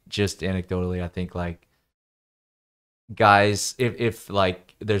times, just anecdotally, I think like guys, if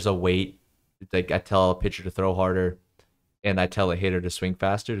like there's a weight, like I tell a pitcher to throw harder and I tell a hitter to swing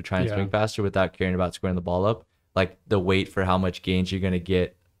faster, to try and swing faster without caring about squaring the ball up, like the weight for how much gains you're gonna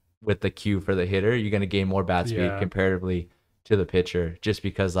get with the cue for the hitter. You're gonna gain more bat speed comparatively to the pitcher, just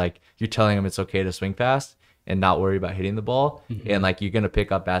because like you're telling them it's okay to swing fast and not worry about hitting the ball, and like you're gonna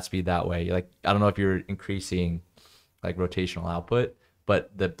pick up bat speed that way. Like I don't know if you're increasing like rotational output,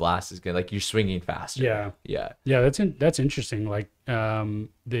 but the blast is good. Like you're swinging faster. Yeah. That's interesting. Like that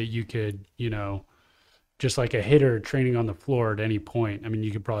you could, just like a hitter training on the floor at any point. I mean,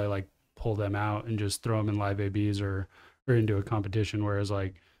 you could probably like pull them out and just throw them in live ABs or into a competition. Whereas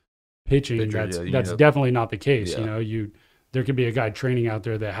like pitching, that's definitely not the case. There could be a guy training out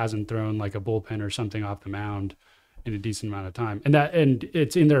there that hasn't thrown like a bullpen or something off the mound in a decent amount of time, and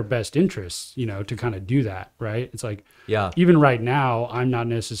it's in their best interests, to kind of do that, right? It's like, even right now, I'm not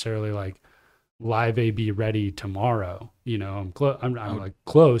necessarily like live AB ready tomorrow. I'm like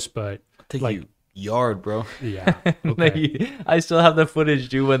close, but take like you yard, bro. Yeah. Okay. I still have the footage,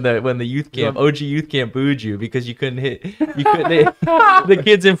 dude, when the youth camp, OG youth camp booed you because you couldn't hit. The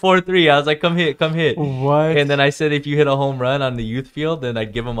kids in 4-3. I was like, come hit. What? And then I said, if you hit a home run on the youth field, then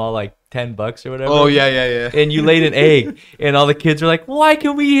I'd give them all like $10 or whatever. Oh yeah. And you laid an egg, and all the kids were like, why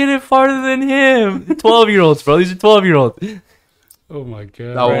can we hit it farther than him? 12-year-olds, bro. These are 12-year-olds. Oh my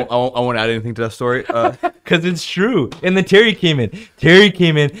god! I won't add anything to that story. Because it's true. And then Terry came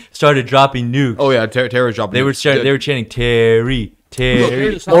in, started dropping nukes. Oh yeah, Terry was dropping. They were chanting Terry,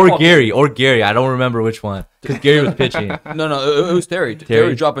 or Gary. I don't remember which one because Gary was pitching. No, it was Terry. Terry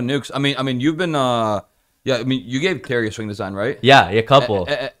was dropping nukes. I mean, you've been you gave Terry a swing design, right? Yeah, a couple.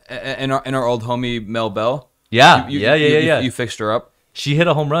 In our old homie Mel Bell. Yeah, You fixed her up. She hit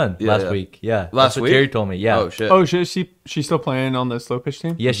a home run last week. Yeah, last week. Terry told me. Yeah. Oh shit. Oh shit. She's still playing on the slow pitch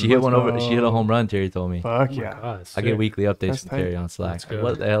team. Yeah, she hit one over. She hit a home run. Terry told me. Fuck yeah. God, I get weekly updates from Terry on Slack.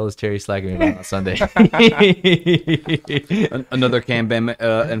 What the hell is Terry slacking me about on Sunday? Another Cam Bam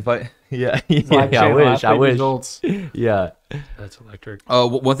invite. Yeah. I wish. Results. Yeah. That's electric.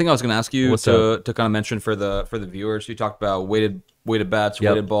 One thing I was gonna ask you to kind of mention for the viewers. You talked about weighted bats,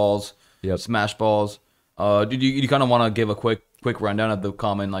 weighted balls, smash balls. Did you kind of want to give a quick rundown of the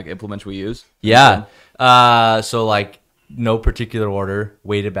common like implements we use? Yeah. So like no particular order.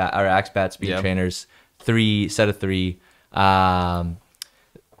 Weighted bat or axe bat speed trainers. 3 set of 3. 2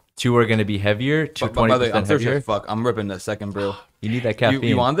 are going to be heavier. 20% by the way, I'm heavier. Fuck, I'm ripping the second brew. You need that caffeine.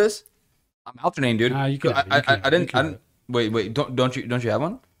 You want this? I'm alternating, dude. You can. I didn't. Wait. Don't you have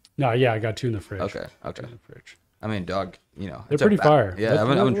one? No, yeah, I got 2 in the fridge. Okay. In the fridge. I mean, dog. They're pretty fire. Yeah, I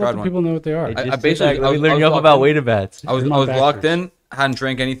haven't tried one. People know what they are. I basically let me learn you up about weighted bats. I was locked in. Hadn't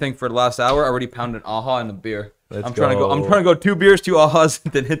drank anything for the last hour. Already pounded AHA and a beer. I'm trying to go 2 beers, 2 AHAs,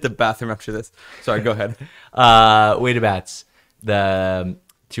 then hit the bathroom after this. Sorry, go ahead. Weighted bats. The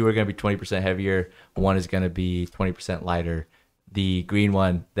 2 are going to be 20% heavier. 1 is going to be 20% lighter. The green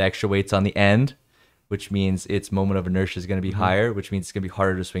one, the extra weight's on the end, which means its moment of inertia is going to be higher, which means it's going to be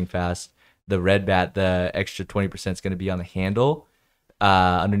harder to swing fast. The red bat, the extra 20% is going to be on the handle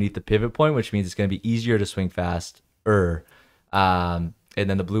underneath the pivot point, which means it's going to be easier to swing fast. And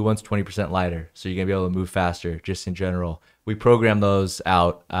then the blue one's 20% lighter, so you're going to be able to move faster just in general. We program those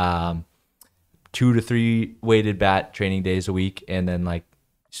out 2 to 3 weighted bat training days a week, and then like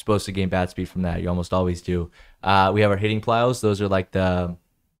you're supposed to gain bat speed from that. You almost always do. We have our hitting plows. Those are like the...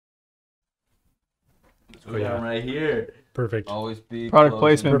 right here. Perfect. Always be product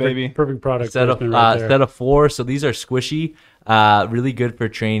placement, baby. Perfect product set placement right there. Set of 4. So these are squishy. Really good for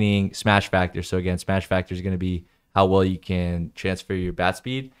training smash factor. So again, smash factor is going to be how well you can transfer your bat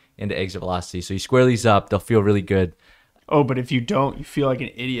speed into exit velocity. So you square these up, they'll feel really good. Oh, but if you don't, you feel like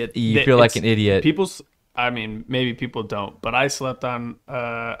an idiot. You feel like an idiot. Maybe people don't, but I slept on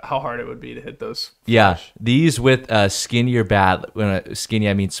how hard it would be to hit those. Yeah, these with a skinnier bat, when skinny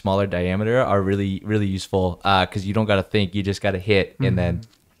I mean smaller diameter, are really, really useful because you don't got to think, you just got to hit and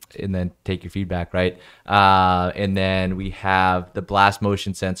then take your feedback, right? And then we have the blast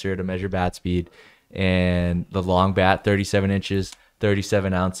motion sensor to measure bat speed, and the long bat, 37 inches,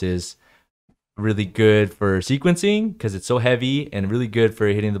 37 ounces. Really good for sequencing because it's so heavy, and really good for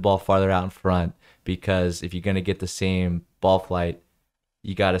hitting the ball farther out in front, because if you're going to get the same ball flight,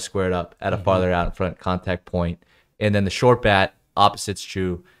 you got to square it up at a farther out in front contact point. And then the short bat, opposite's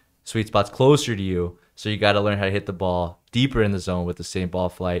true. Sweet spot's closer to you, so you got to learn how to hit the ball deeper in the zone with the same ball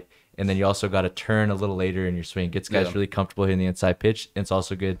flight. And then you also got to turn a little later in your swing. Gets guys really comfortable hitting the inside pitch, and it's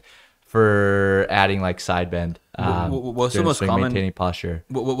also good for adding like side bend. What's the most common maintaining posture?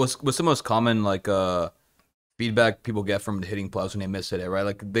 What's the most common like feedback people get from the hitting plows when they miss it, right?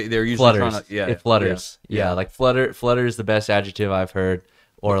 Like they're usually trying to it flutters. Yeah, like flutter is the best adjective I've heard.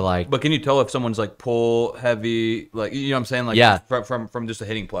 Or like, but can you tell if someone's like pull heavy, like, you know what I'm saying? Like from just a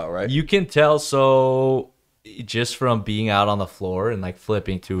hitting plow, right? You can tell. So just from being out on the floor and like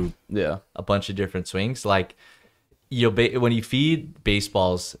flipping to Yeah. a bunch of different swings, like when you feed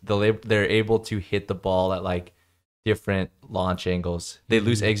baseballs, they're able to hit the ball at like different launch angles. They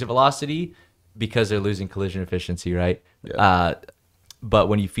lose exit velocity because they're losing collision efficiency, right? Yeah. But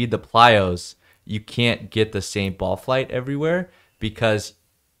when you feed the plyos, you can't get the same ball flight everywhere because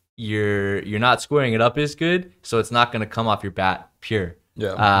you're not squaring it up as good, so it's not going to come off your bat pure.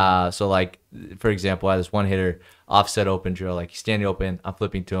 Yeah. So like, for example, I had this one hitter offset open drill, like he's standing open, I'm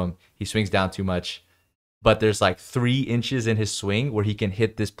flipping to him, he swings down too much, but there's like 3 inches in his swing where he can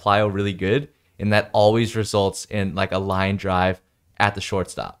hit this plyo really good, and that always results in like a line drive at the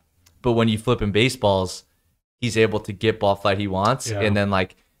shortstop. But when you flip him baseballs, he's able to get ball flight he wants, and then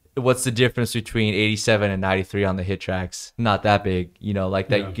like, what's the difference between 87 and 93 on the hit tracks? Not that big, you know, like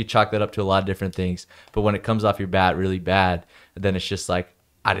that. You could chalk that up to a lot of different things. But when it comes off your bat really bad, then it's just like,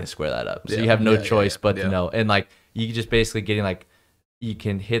 I didn't square that up. So you have no choice but to know. And like, you just basically getting like, you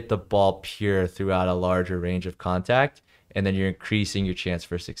can hit the ball pure throughout a larger range of contact, and then you're increasing your chance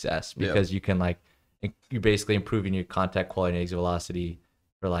for success because you can like, you're basically improving your contact quality and exit velocity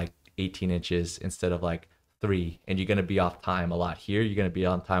for like 18 inches instead of like 3, and you're going to be off time a lot here. You're going to be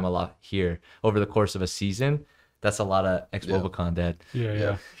on time a lot here over the course of a season. That's a lot of xwOBACON, Dad.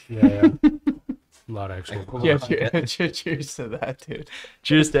 Yeah. A lot of xwOBACON. Yeah, cheers to that, dude.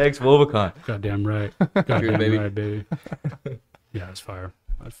 Cheers to xwOBACON. Goddamn right. Goddamn baby. right, baby. Yeah, it's fire.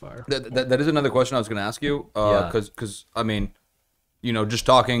 That's fire. That is another question I was going to ask you. Because I mean, you know, just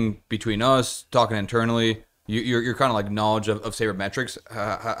talking between us, talking internally, your kind of like knowledge of Sabermetrics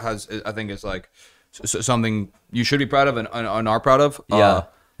has, I think, is like something you should be proud of and are proud of.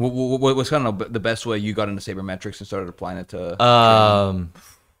 What's kind of the best way you got into Sabermetrics and started applying it to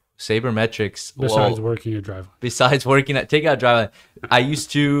Sabermetrics? Besides working at Driveline. Besides working at Driveline, I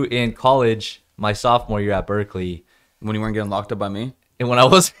used to in college, my sophomore year at Berkeley, when you weren't getting locked up by me. and when I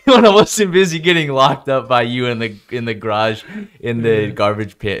wasn't busy getting locked up by you in the garage in the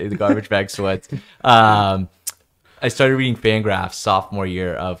garbage pit, the garbage bag sweats, I started reading Fangraphs sophomore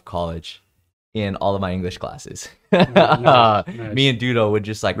year of college in all of my English classes. Nice. Me and Dudo would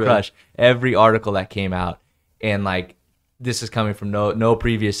just like crush every article that came out, and like, this is coming from no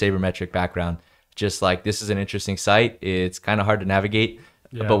previous sabermetric background. Just like, this is an interesting site. It's kind of hard to navigate.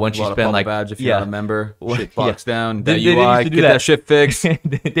 Yeah. But once you spend like, badge if you're not a member, shit box down, They that used UI, to do get that shit fixed.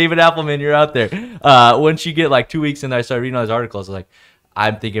 David Appleman, you're out there. Once you get like 2 weeks in there, I started reading all his articles. I was like,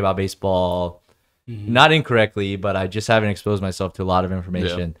 I'm thinking about baseball, not incorrectly, but I just haven't exposed myself to a lot of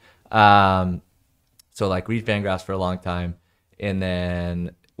information. So like, read Fangraphs for a long time, and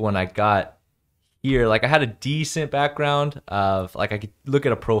then when I got here, like, I had a decent background of like, I could look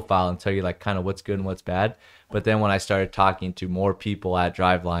at a profile and tell you like kind of what's good and what's bad. But then when I started talking to more people at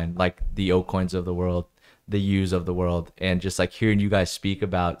Driveline, like the Ocoins of the world, the U's of the world, and just like hearing you guys speak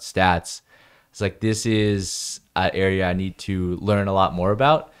about stats, it's like, this is an area I need to learn a lot more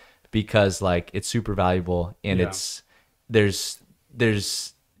about, because like, it's super valuable, and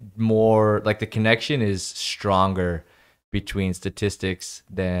there's more, like, the connection is stronger between statistics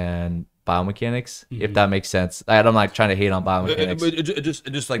than biomechanics, if that makes sense. I'm not trying to hate on biomechanics. But it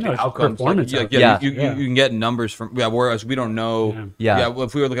just like No, the outcomes. performance Like, outcomes. you can get numbers from whereas we don't know.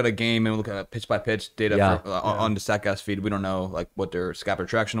 If we were looking at a game and we look at pitch by pitch data on the StatCast feed, we don't know like what their scapular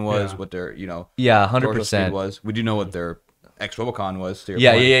traction was, what their 100% was. We do know what their xwOBACON was. To your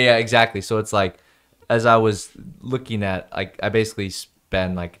yeah, point. exactly. So it's like, as I was looking at, like, I basically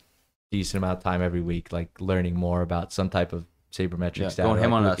spend like decent amount of time every week like learning more about some type of sabermetric stat. Going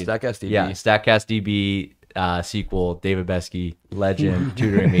him like on StatCast DB. Yeah, StatCast DB, SQL, David Besky, legend,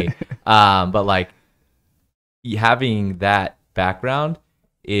 tutoring me. But like, having that background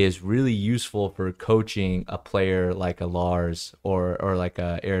is really useful for coaching a player like a Lars or like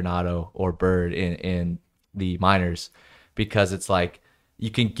a Arenado or Bird in the minors, because it's like, you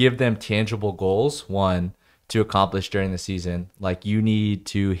can give them tangible goals, one, to accomplish during the season. Like, you need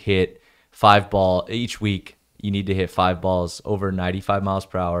to hit 5 balls each week. You need to hit 5 balls over 95 miles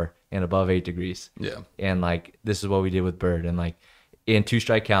per hour and above 8 degrees. Yeah. And like, this is what we did with Bird. And like, in 2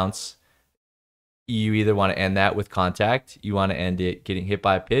 strike counts, you either want to end that with contact, you want to end it getting hit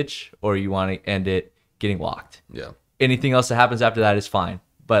by a pitch, or you want to end it getting walked. Yeah. Anything else that happens after that is fine.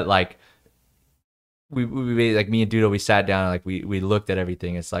 But like, we like, me and Dudo, we sat down and like, we looked at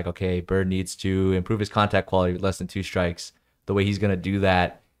everything. It's like, okay, Bird needs to improve his contact quality with less than 2 strikes. The way he's going to do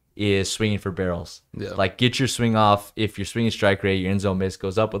that is swinging for barrels. Like, get your swing off. If your swinging strike rate, your in zone miss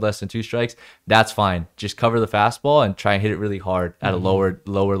goes up with less than 2 strikes, that's fine. Just cover the fastball and try and hit it really hard at a lower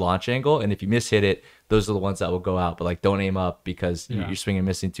launch angle. And if you miss hit it, those are the ones that will go out. But like, don't aim up because you're swinging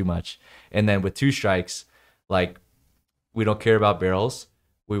missing too much. And then with 2 strikes, like, we don't care about barrels.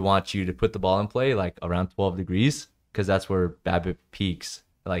 We want you to put the ball in play like around 12 degrees because that's where BABIP peaks.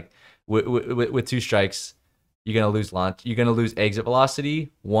 Like with 2 strikes, you're gonna lose launch. You're gonna lose exit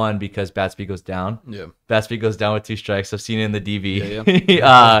velocity. 1, because bat speed goes down. Yeah. Bat speed goes down with 2 strikes. I've seen it in the DV.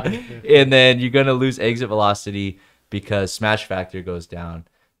 Yeah. And then you're gonna lose exit velocity because smash factor goes down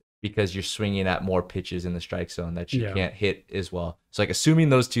because you're swinging at more pitches in the strike zone that you can't hit as well. So like assuming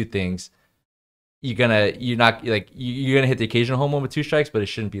those 2 things, you're gonna hit the occasional home run with 2 strikes, but it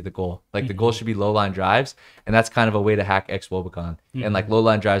shouldn't be the goal. Like the goal should be low line drives, and that's kind of a way to hack xwOBACON. And like low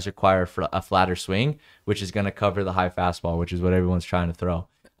line drives require a flatter swing, which is gonna cover the high fastball, which is what everyone's trying to throw.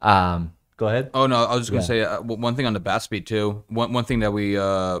 Go ahead. Oh no, I was just gonna say one thing on the bat speed too. One thing that we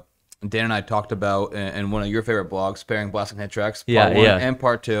Dan and I talked about in one of your favorite blogs, pairing blast and hit tracks. Part 1 and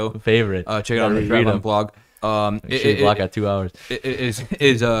part 2. Favorite. Check it out on the Driveline blog. Block at 2 hours. Is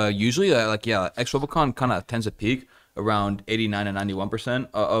usually xwOBACON kind of tends to peak around 89 and 91%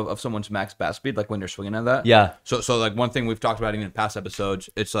 of someone's max bat speed, like when they're swinging at that. Yeah. So like one thing we've talked about even in past episodes,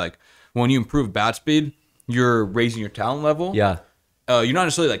 it's like when you improve bat speed, you're raising your talent level. Yeah. You're not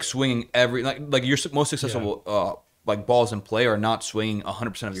necessarily like swinging every like your most successful like balls in play are not swinging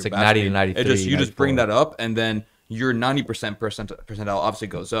 100% of your like bat 90 speed. to 93. You just bring that up, and then your 90% percentile obviously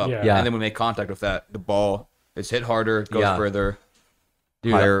goes up. Yeah. And then we make contact with that, the ball is hit harder, goes further,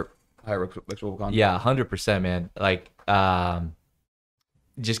 Dude, higher xwOBACON. Yeah, 100%, man. Like,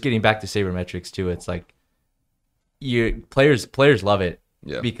 just getting back to Sabermetrics too, it's like players love it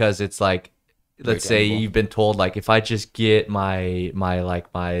because it's like, let's say you've been told like if I just get my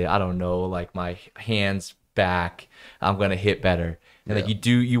I don't know, like my hands back, I'm gonna hit better. And like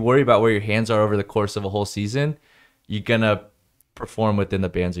you worry about where your hands are over the course of a whole season, you're gonna perform within the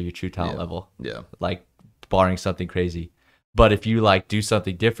bands of your true talent level. Yeah. Like barring something crazy. But if you like do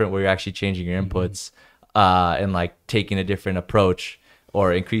something different where you're actually changing your inputs and like taking a different approach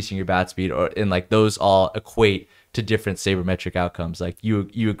or increasing your bat speed and like those all equate to different sabermetric outcomes. Like you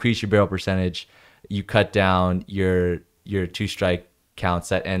increase your barrel percentage, you cut down your 2 strike counts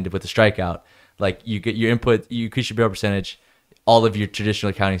that end with a strikeout. Like you get your input, you increase your barrel percentage, all of your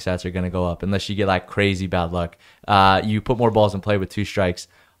traditional counting stats are going to go up unless you get like crazy bad luck. You put more balls in play with 2 strikes,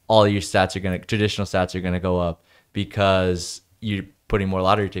 all of your traditional stats are going to go up because you're putting more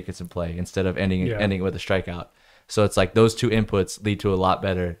lottery tickets in play instead of ending with a strikeout. So it's like those 2 inputs lead to a lot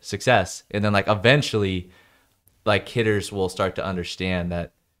better success. And then like eventually like hitters will start to understand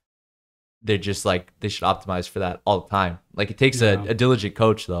that they're just like, they should optimize for that all the time. Like it takes a diligent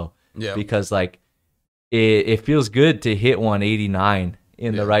coach though, because like it feels good to hit 189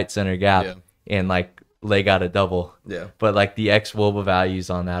 in the right center gap and like leg out a double. Yeah. But like the xwOBA values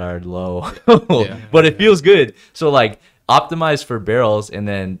on that are low. But it feels good. So like optimize for barrels and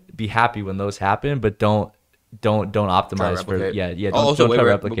then be happy when those happen, but don't optimize for don't try to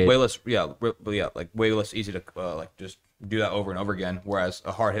replicate. Way less like way less easy to like just do that over and over again. Whereas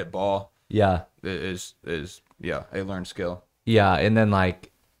a hard hit ball is a learned skill. Yeah, and then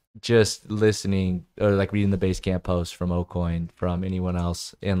like just listening or like reading the base camp posts from O'Coin, from anyone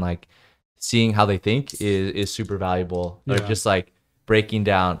else, and like seeing how they think is super valuable. Or just like breaking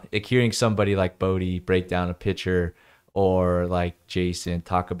down, like hearing somebody like Bodie break down a pitcher or like Jason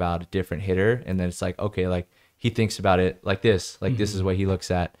talk about a different hitter, and then it's like, okay, like he thinks about it like this, like this is what he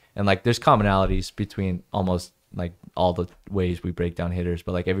looks at. And like there's commonalities between almost like all the ways we break down hitters,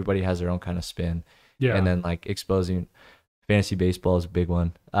 but like everybody has their own kind of spin. Yeah. And then like exposing fantasy baseball is a big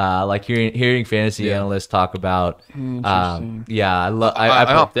one. Like hearing fantasy analysts talk about. I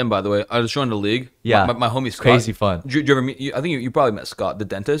hopped in, by the way. I just joined the league. Yeah, my homie Scott. Crazy fun. Did you ever meet? I think you probably met Scott, the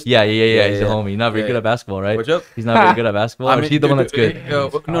dentist. Yeah. He's a homie. Not very good at basketball, right? What's up? He's not very good at basketball. Or is he the one that's good?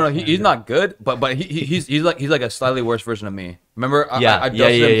 No, he's not good. But he's like a slightly worse version of me. Remember? I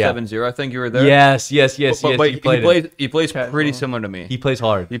dusted him 7-0. I think you were there. Yes. But he plays pretty similar to me. He plays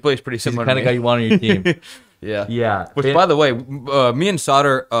hard. He plays pretty similar. He's the kind of guy you want on your team. Yeah. Which, by the way, me and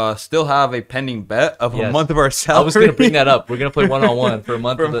Soter still have a pending bet of a month of our salary. I was gonna bring that up. We're gonna play 1-on-1 for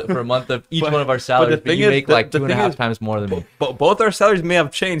a month of each one of our salaries. But you make like 2.5 times more than me. But both our salaries may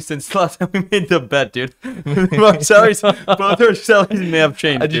have changed since the last time we made the bet, dude. Both our salaries may have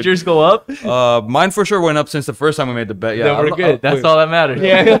changed. Did yours go up? Mine for sure went up since the first time we made the bet. Yeah, then we're good. That's all that matters.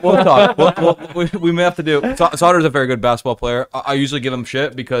 Yeah, we'll talk. We may have to do. Soter's a very good basketball player. I usually give him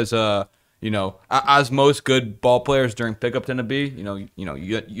shit because. As most good ball players during pickup tend to be, you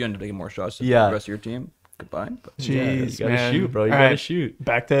end up taking more shots than the rest of your team. Goodbye. Jeez, you gotta shoot, bro. You gotta shoot.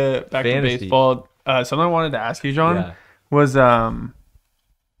 Back to baseball. Something I wanted to ask you, John, was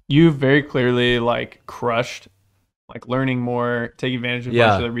you very clearly like crushed, like learning more, taking advantage of a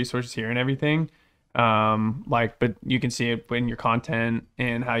bunch of the resources here and everything. Like, but you can see it in your content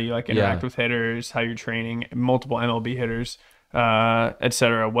and how you like interact with hitters, how you're training multiple MLB hitters,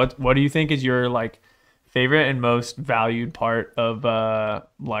 etc. What do you think is your like favorite and most valued part of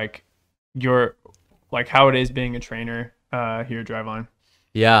like your like how it is being a trainer here at Driveline?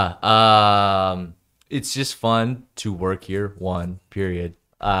 Yeah, it's just fun to work here. One period.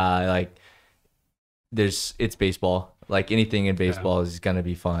 Like it's baseball. Like anything in baseball is gonna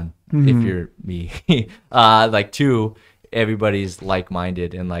be fun if you're me. Like two, everybody's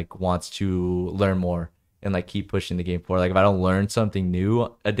like-minded and like wants to learn more and like keep pushing the game forward. Like if I don't learn something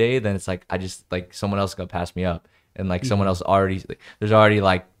new a day, then it's like I just like someone else is gonna pass me up, and like someone else already there's already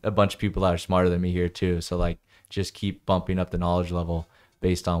like a bunch of people that are smarter than me here too. So like just keep bumping up the knowledge level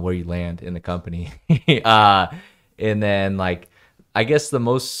based on where you land in the company. And then like I guess the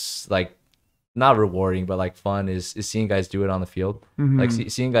most like not rewarding but like fun is seeing guys do it on the field. Like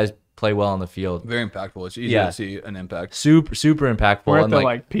seeing guys play well on the field. Very impactful. It's easy to see an impact. Super impactful. We're at the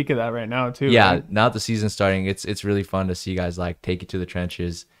like peak of that right now too. Yeah, right? now that the season's starting, it's really fun to see guys like take it to the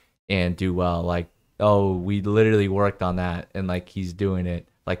trenches and do well. Like, oh, we literally worked on that, and like he's doing it.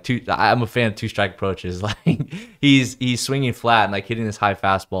 Like I'm a fan of two-strike approaches. Like he's swinging flat and like hitting this high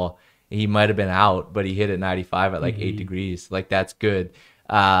fastball. He might have been out, but he hit it 95 at like 8 degrees. Like that's good.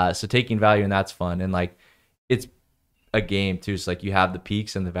 So taking value, and that's fun. And like it's a game too. So like you have the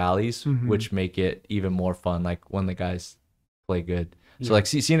peaks and the valleys, which make it even more fun. Like when the guys play good. So like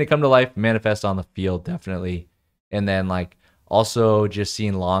seeing it come to life, manifest on the field, definitely. And then like also just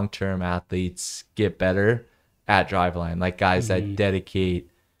seeing long-term athletes get better at Driveline, like guys that dedicate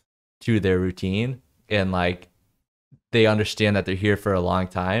to their routine and like they understand that they're here for a long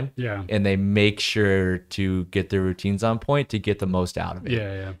time. Yeah. And they make sure to get their routines on point to get the most out of it.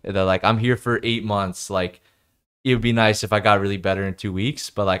 Yeah. And they're like, I'm here for 8 months. Like it would be nice if I got really better in 2 weeks,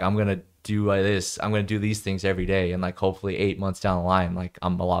 but like I'm gonna do this. I'm gonna do these things every day, and like hopefully 8 months down the line, like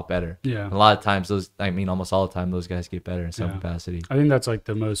I'm a lot better. Yeah. And a lot of times almost all the time, those guys get better in some capacity. I think that's like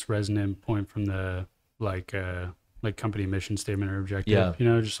the most resonant point from the like company mission statement or objective. Yeah. You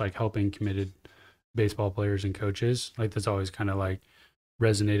know, just like helping committed baseball players and coaches. Like that's always kind of like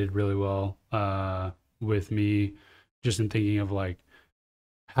resonated really well with me, just in thinking of like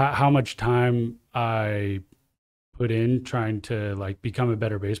how much time I put in trying to like become a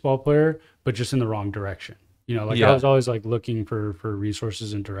better baseball player, but just in the wrong direction. You know, like I was always like looking for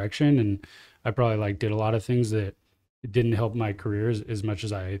resources and direction, and I probably like did a lot of things that didn't help my career as much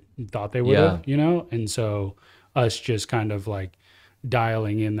as I thought they would have, you know? And so us just kind of like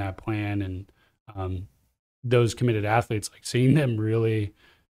dialing in that plan and those committed athletes, like seeing them really,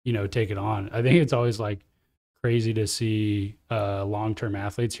 you know, take it on. I think it's always like crazy to see long-term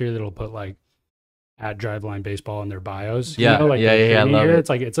athletes here that'll put like at Driveline Baseball in their bios. You know, like I love it.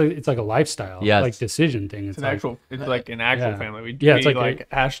 It's like a lifestyle, like decision thing. It's like an actual family. It's like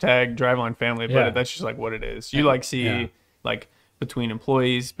hashtag Driveline family, but that's just like what it is. You like see like between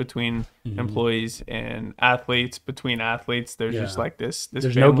employees and athletes, between athletes, there's just like this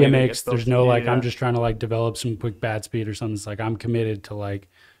there's no gimmicks. There's no like I'm just trying to like develop some quick bat speed or something. It's like I'm committed to like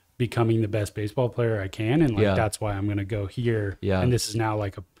becoming the best baseball player I can, and like that's why I'm gonna go here. And this is now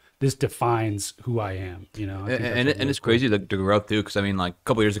like this defines who I am, you know. And it's crazy the growth too, because I mean, like a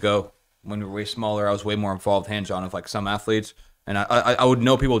couple years ago when we were way smaller, I was way more involved hands-on with like some athletes, and I would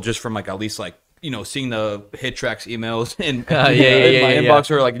know people just from like at least like, you know, seeing the hit tracks emails in my inbox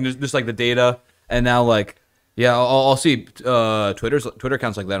or like just like the data, and now like I'll see Twitter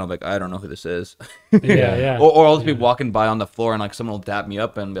accounts like that, and I'm like, I don't know who this is. Or I'll just be walking by on the floor and like someone will dap me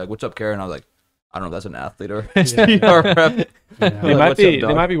up and be like, what's up, Karen? And I was like, I don't know if that's an athlete or PR rep.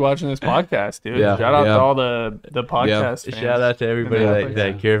 They might be watching this podcast, dude. Shout out to all the podcast fans. Shout out to everybody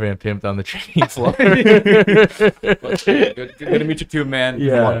that Caravan pimped on the training floor. Good to meet you too, man. I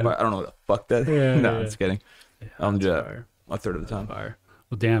don't know what the fuck that is. No, just kidding. I'm just a third of the time. Well,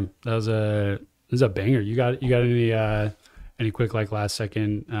 damn, this is a banger. You got any quick like last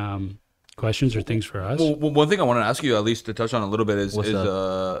second questions or things for us? Well, one thing I want to ask you, at least to touch on a little bit, is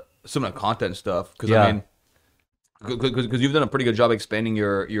some of the content stuff, because I mean, because you've done a pretty good job expanding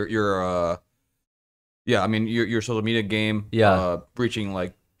your social media game, reaching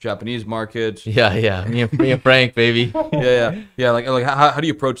like Japanese markets. Me and Frank, baby. Like how do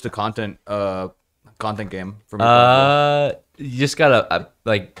you approach the content game from you just gotta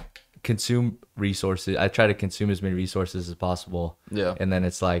like consume resources. I try to consume as many resources as possible, and then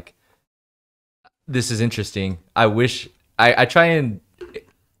it's like, this is interesting. I try and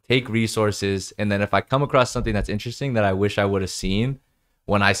take resources, and then if I come across something that's interesting that I wish I would have seen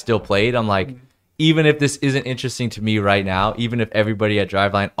when I still played, I'm like, even if this isn't interesting to me right now, even if everybody at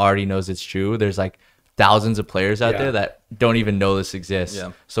Driveline already knows it's true, there's like thousands of players out there that don't even know this exists.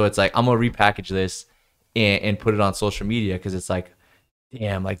 Yeah. So it's like, I'm going to repackage this and put it on social media, because it's like,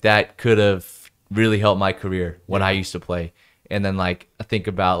 damn, like that could have really helped my career when I used to play. And then like I think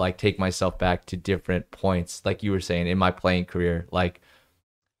about like take myself back to different points, like you were saying, in my playing career. Like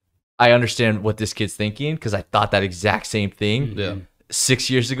I understand what this kid's thinking, because I thought that exact same thing 6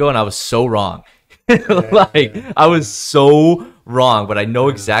 years ago, and I was so wrong. I was so wrong, but I know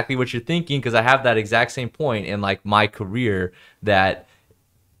exactly what you're thinking, because I have that exact same point in like my career that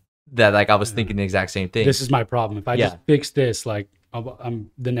like I was thinking the exact same thing. This is my problem. If I just fix this, like I'm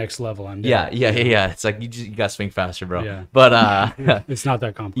the next level. I'm there. Yeah. It's like you gotta swing faster, bro. Yeah. But it's not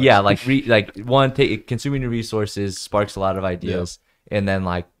that complex. Yeah, like consuming your resources sparks a lot of ideas, and then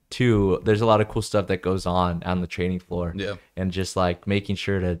like 2, there's a lot of cool stuff that goes on the training floor. Yeah. And just like making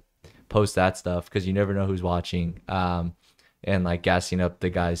sure to post that stuff, because you never know who's watching. And like gassing up the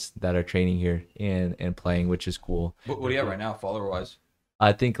guys that are training here and playing, which is cool. What do you have right now, follower wise?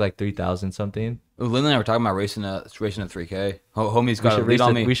 I think like 3,000 something. Lindley and I were talking about racing a 3K. Homie's got to lead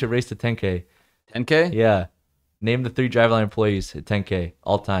on me. We should race to 10K. 10K? Yeah. Name the 3 Driveline employees at 10K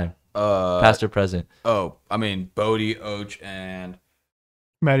all time. Past or present. Oh, I mean Bodie, Och, and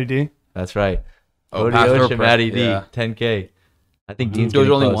Matty D. That's right. Bodie, Och, and Matty D. 10K. I think Dean's those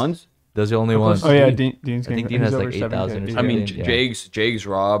are only ones. Those are only ones. Oh yeah, Dean's. I think Dean has like 8,000 or something. I mean, Jags,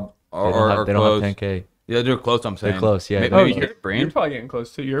 Rob they don't have 10K. Yeah, they're close. I'm saying they're close. Yeah. Maybe you're probably getting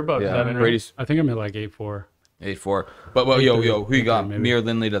close too. You're above 7. Brady's. I think I'm at like 8.4. 8.4. But yo, who you got? Me or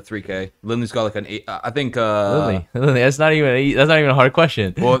Lindley to 3K? Lindley's got like an 8. I think. Lindley. That's not even a hard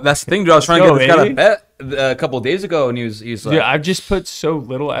question. Well, that's the thing, dude. I was trying to get this guy to bet a couple of days ago, and he's like, dude, I've just put so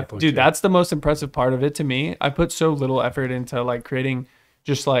little effort. Dude, that's the most impressive part of it to me. I put so little effort into like creating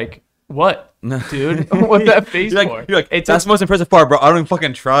just like. What, dude? What's that face for? You're like, that's the most impressive part, bro. I don't even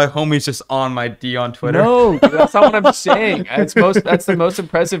fucking try. Homie's just on my D on Twitter. No, dude, that's not what I'm saying. That's the most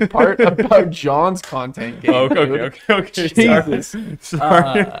impressive part about John's content game. Okay. Jesus.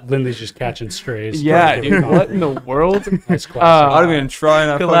 Sorry. Lindley's just catching strays. Yeah, dude. What in the world? I don't even try.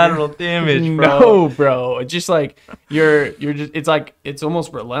 Not collateral damage, bro. No, bro. It's just like you're just. It's like it's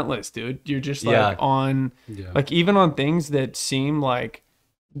almost relentless, dude. You're just like on, like even on things that seem like.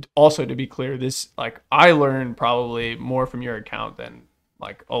 Also, to be clear, this like I learned probably more from your account than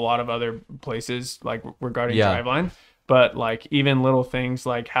like a lot of other places like regarding Driveline. But like even little things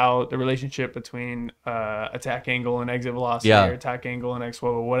like how the relationship between attack angle and exit velocity or attack angle and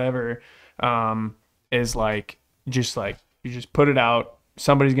xwOBA, whatever, is like you just put it out.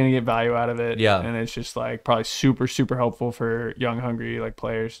 Somebody's gonna get value out of it. Yeah, and it's just like probably super super helpful for young hungry like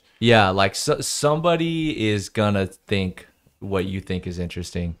players. Yeah, like somebody is gonna think. What you think is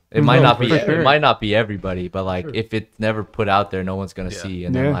interesting. It might not be it might not be everybody, but like if it's never put out there, no one's gonna see.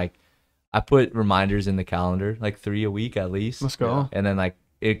 And then like I put reminders in the calendar, like 3 a week at least. Let's go. And then like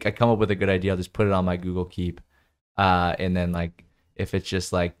I come up with a good idea, I'll just put it on my Google Keep. And then like if it's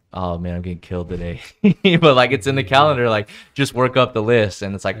just like, oh man, I'm getting killed today. But like it's in the calendar, like just work up the list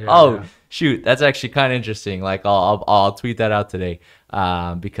and it's like, shoot, that's actually kind of interesting. Like I'll tweet that out today.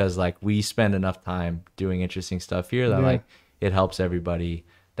 Because like we spend enough time doing interesting stuff here that like it helps everybody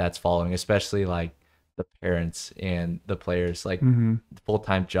that's following, especially like the parents and the players. Like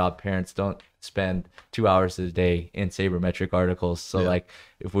full-time job parents don't spend 2 hours a day in Sabermetric articles. So like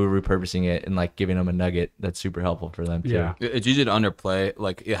if we were repurposing it and like giving them a nugget, that's super helpful for them too. Yeah, it's easy to underplay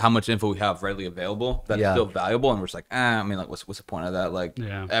like how much info we have readily available that's still valuable, and we're just like, I mean, like what's the point of that? Like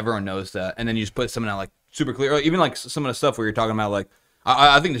everyone knows that, and then you just put something out like super clear, or even like some of the stuff where you're talking about like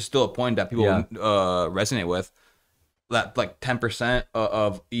I think there's still a point that people resonate with. That like 10%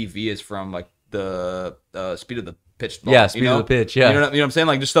 of EV is from like the speed of the pitch ball. Yeah, speed of the pitch. Yeah, you know what I'm saying?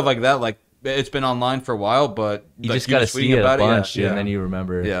 Like just stuff like that. Like it's been online for a while, but you like, just gotta see it a bunch, and then you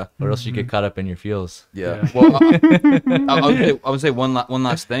remember. Yeah, or else you get caught up in your feels. Yeah. Well, I would say one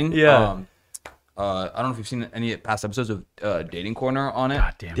last thing. Yeah. I don't know if you've seen any past episodes of Dating Corner on it.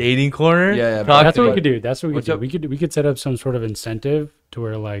 God damn it. Dating Corner? Yeah. That's what we could do. That's what we could do. We could set up some sort of incentive to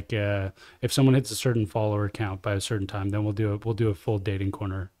where like if someone hits a certain follower count by a certain time, then we'll do a full Dating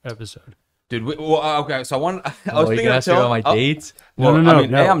Corner episode. Dude, okay. So I was thinking about my dates. Well, no. I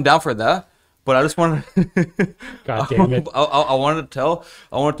mean, hey, I'm down for that. But I just want to. God damn it! I want to tell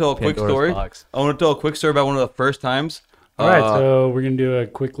a quick story. I want to tell a quick story about one of the first times All right, so we're gonna do a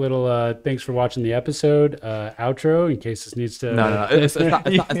quick little thanks for watching the episode outro in case this needs to. No, it's not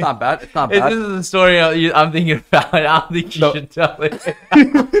bad. It's not This bad. is the story I'm thinking about. I don't think you should tell it.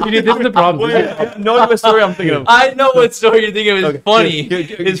 Dude, this is the problem. No, what story I'm thinking of. I know what story you're thinking of. It's funny.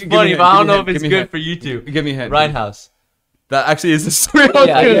 It's give funny, me a but I don't hint, know if give it's me a good hint. for you two. Give me a hint. Rhinehouse. That actually is the story. I was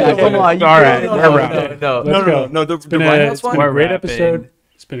gonna do. Come on. you All right, couldn't- we're no, wrapping. no, no. Let's go. No, the It's been Rhinehouse one? a great We're episode. wrapping.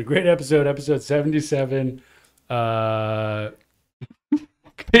 It's been a great episode 77.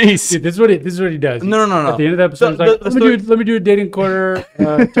 Peace. Dude, this is what he does. No. At the end of the episode, he's like, let me do a dating quarter.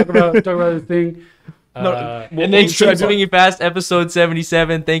 Talk about the thing. And then Doing It Fast, episode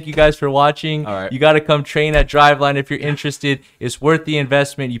 77. Thank you guys for watching. All right. You got to come train at Driveline if you're interested. It's worth the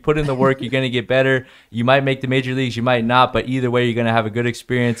investment. You put in the work, you're going to get better. You might make the major leagues, you might not, but either way, you're going to have a good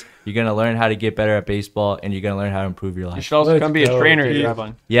experience. You're going to learn how to get better at baseball, and you're going to learn how to improve your You life. should also Let's come be a go, trainer at dude.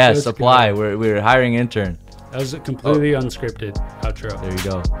 Driveline. Yes, Let's apply. go. We're hiring intern. That was a completely unscripted outro. There you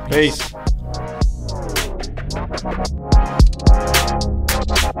go. Peace.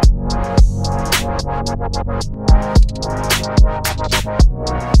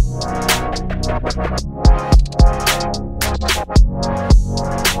 We'll be right back.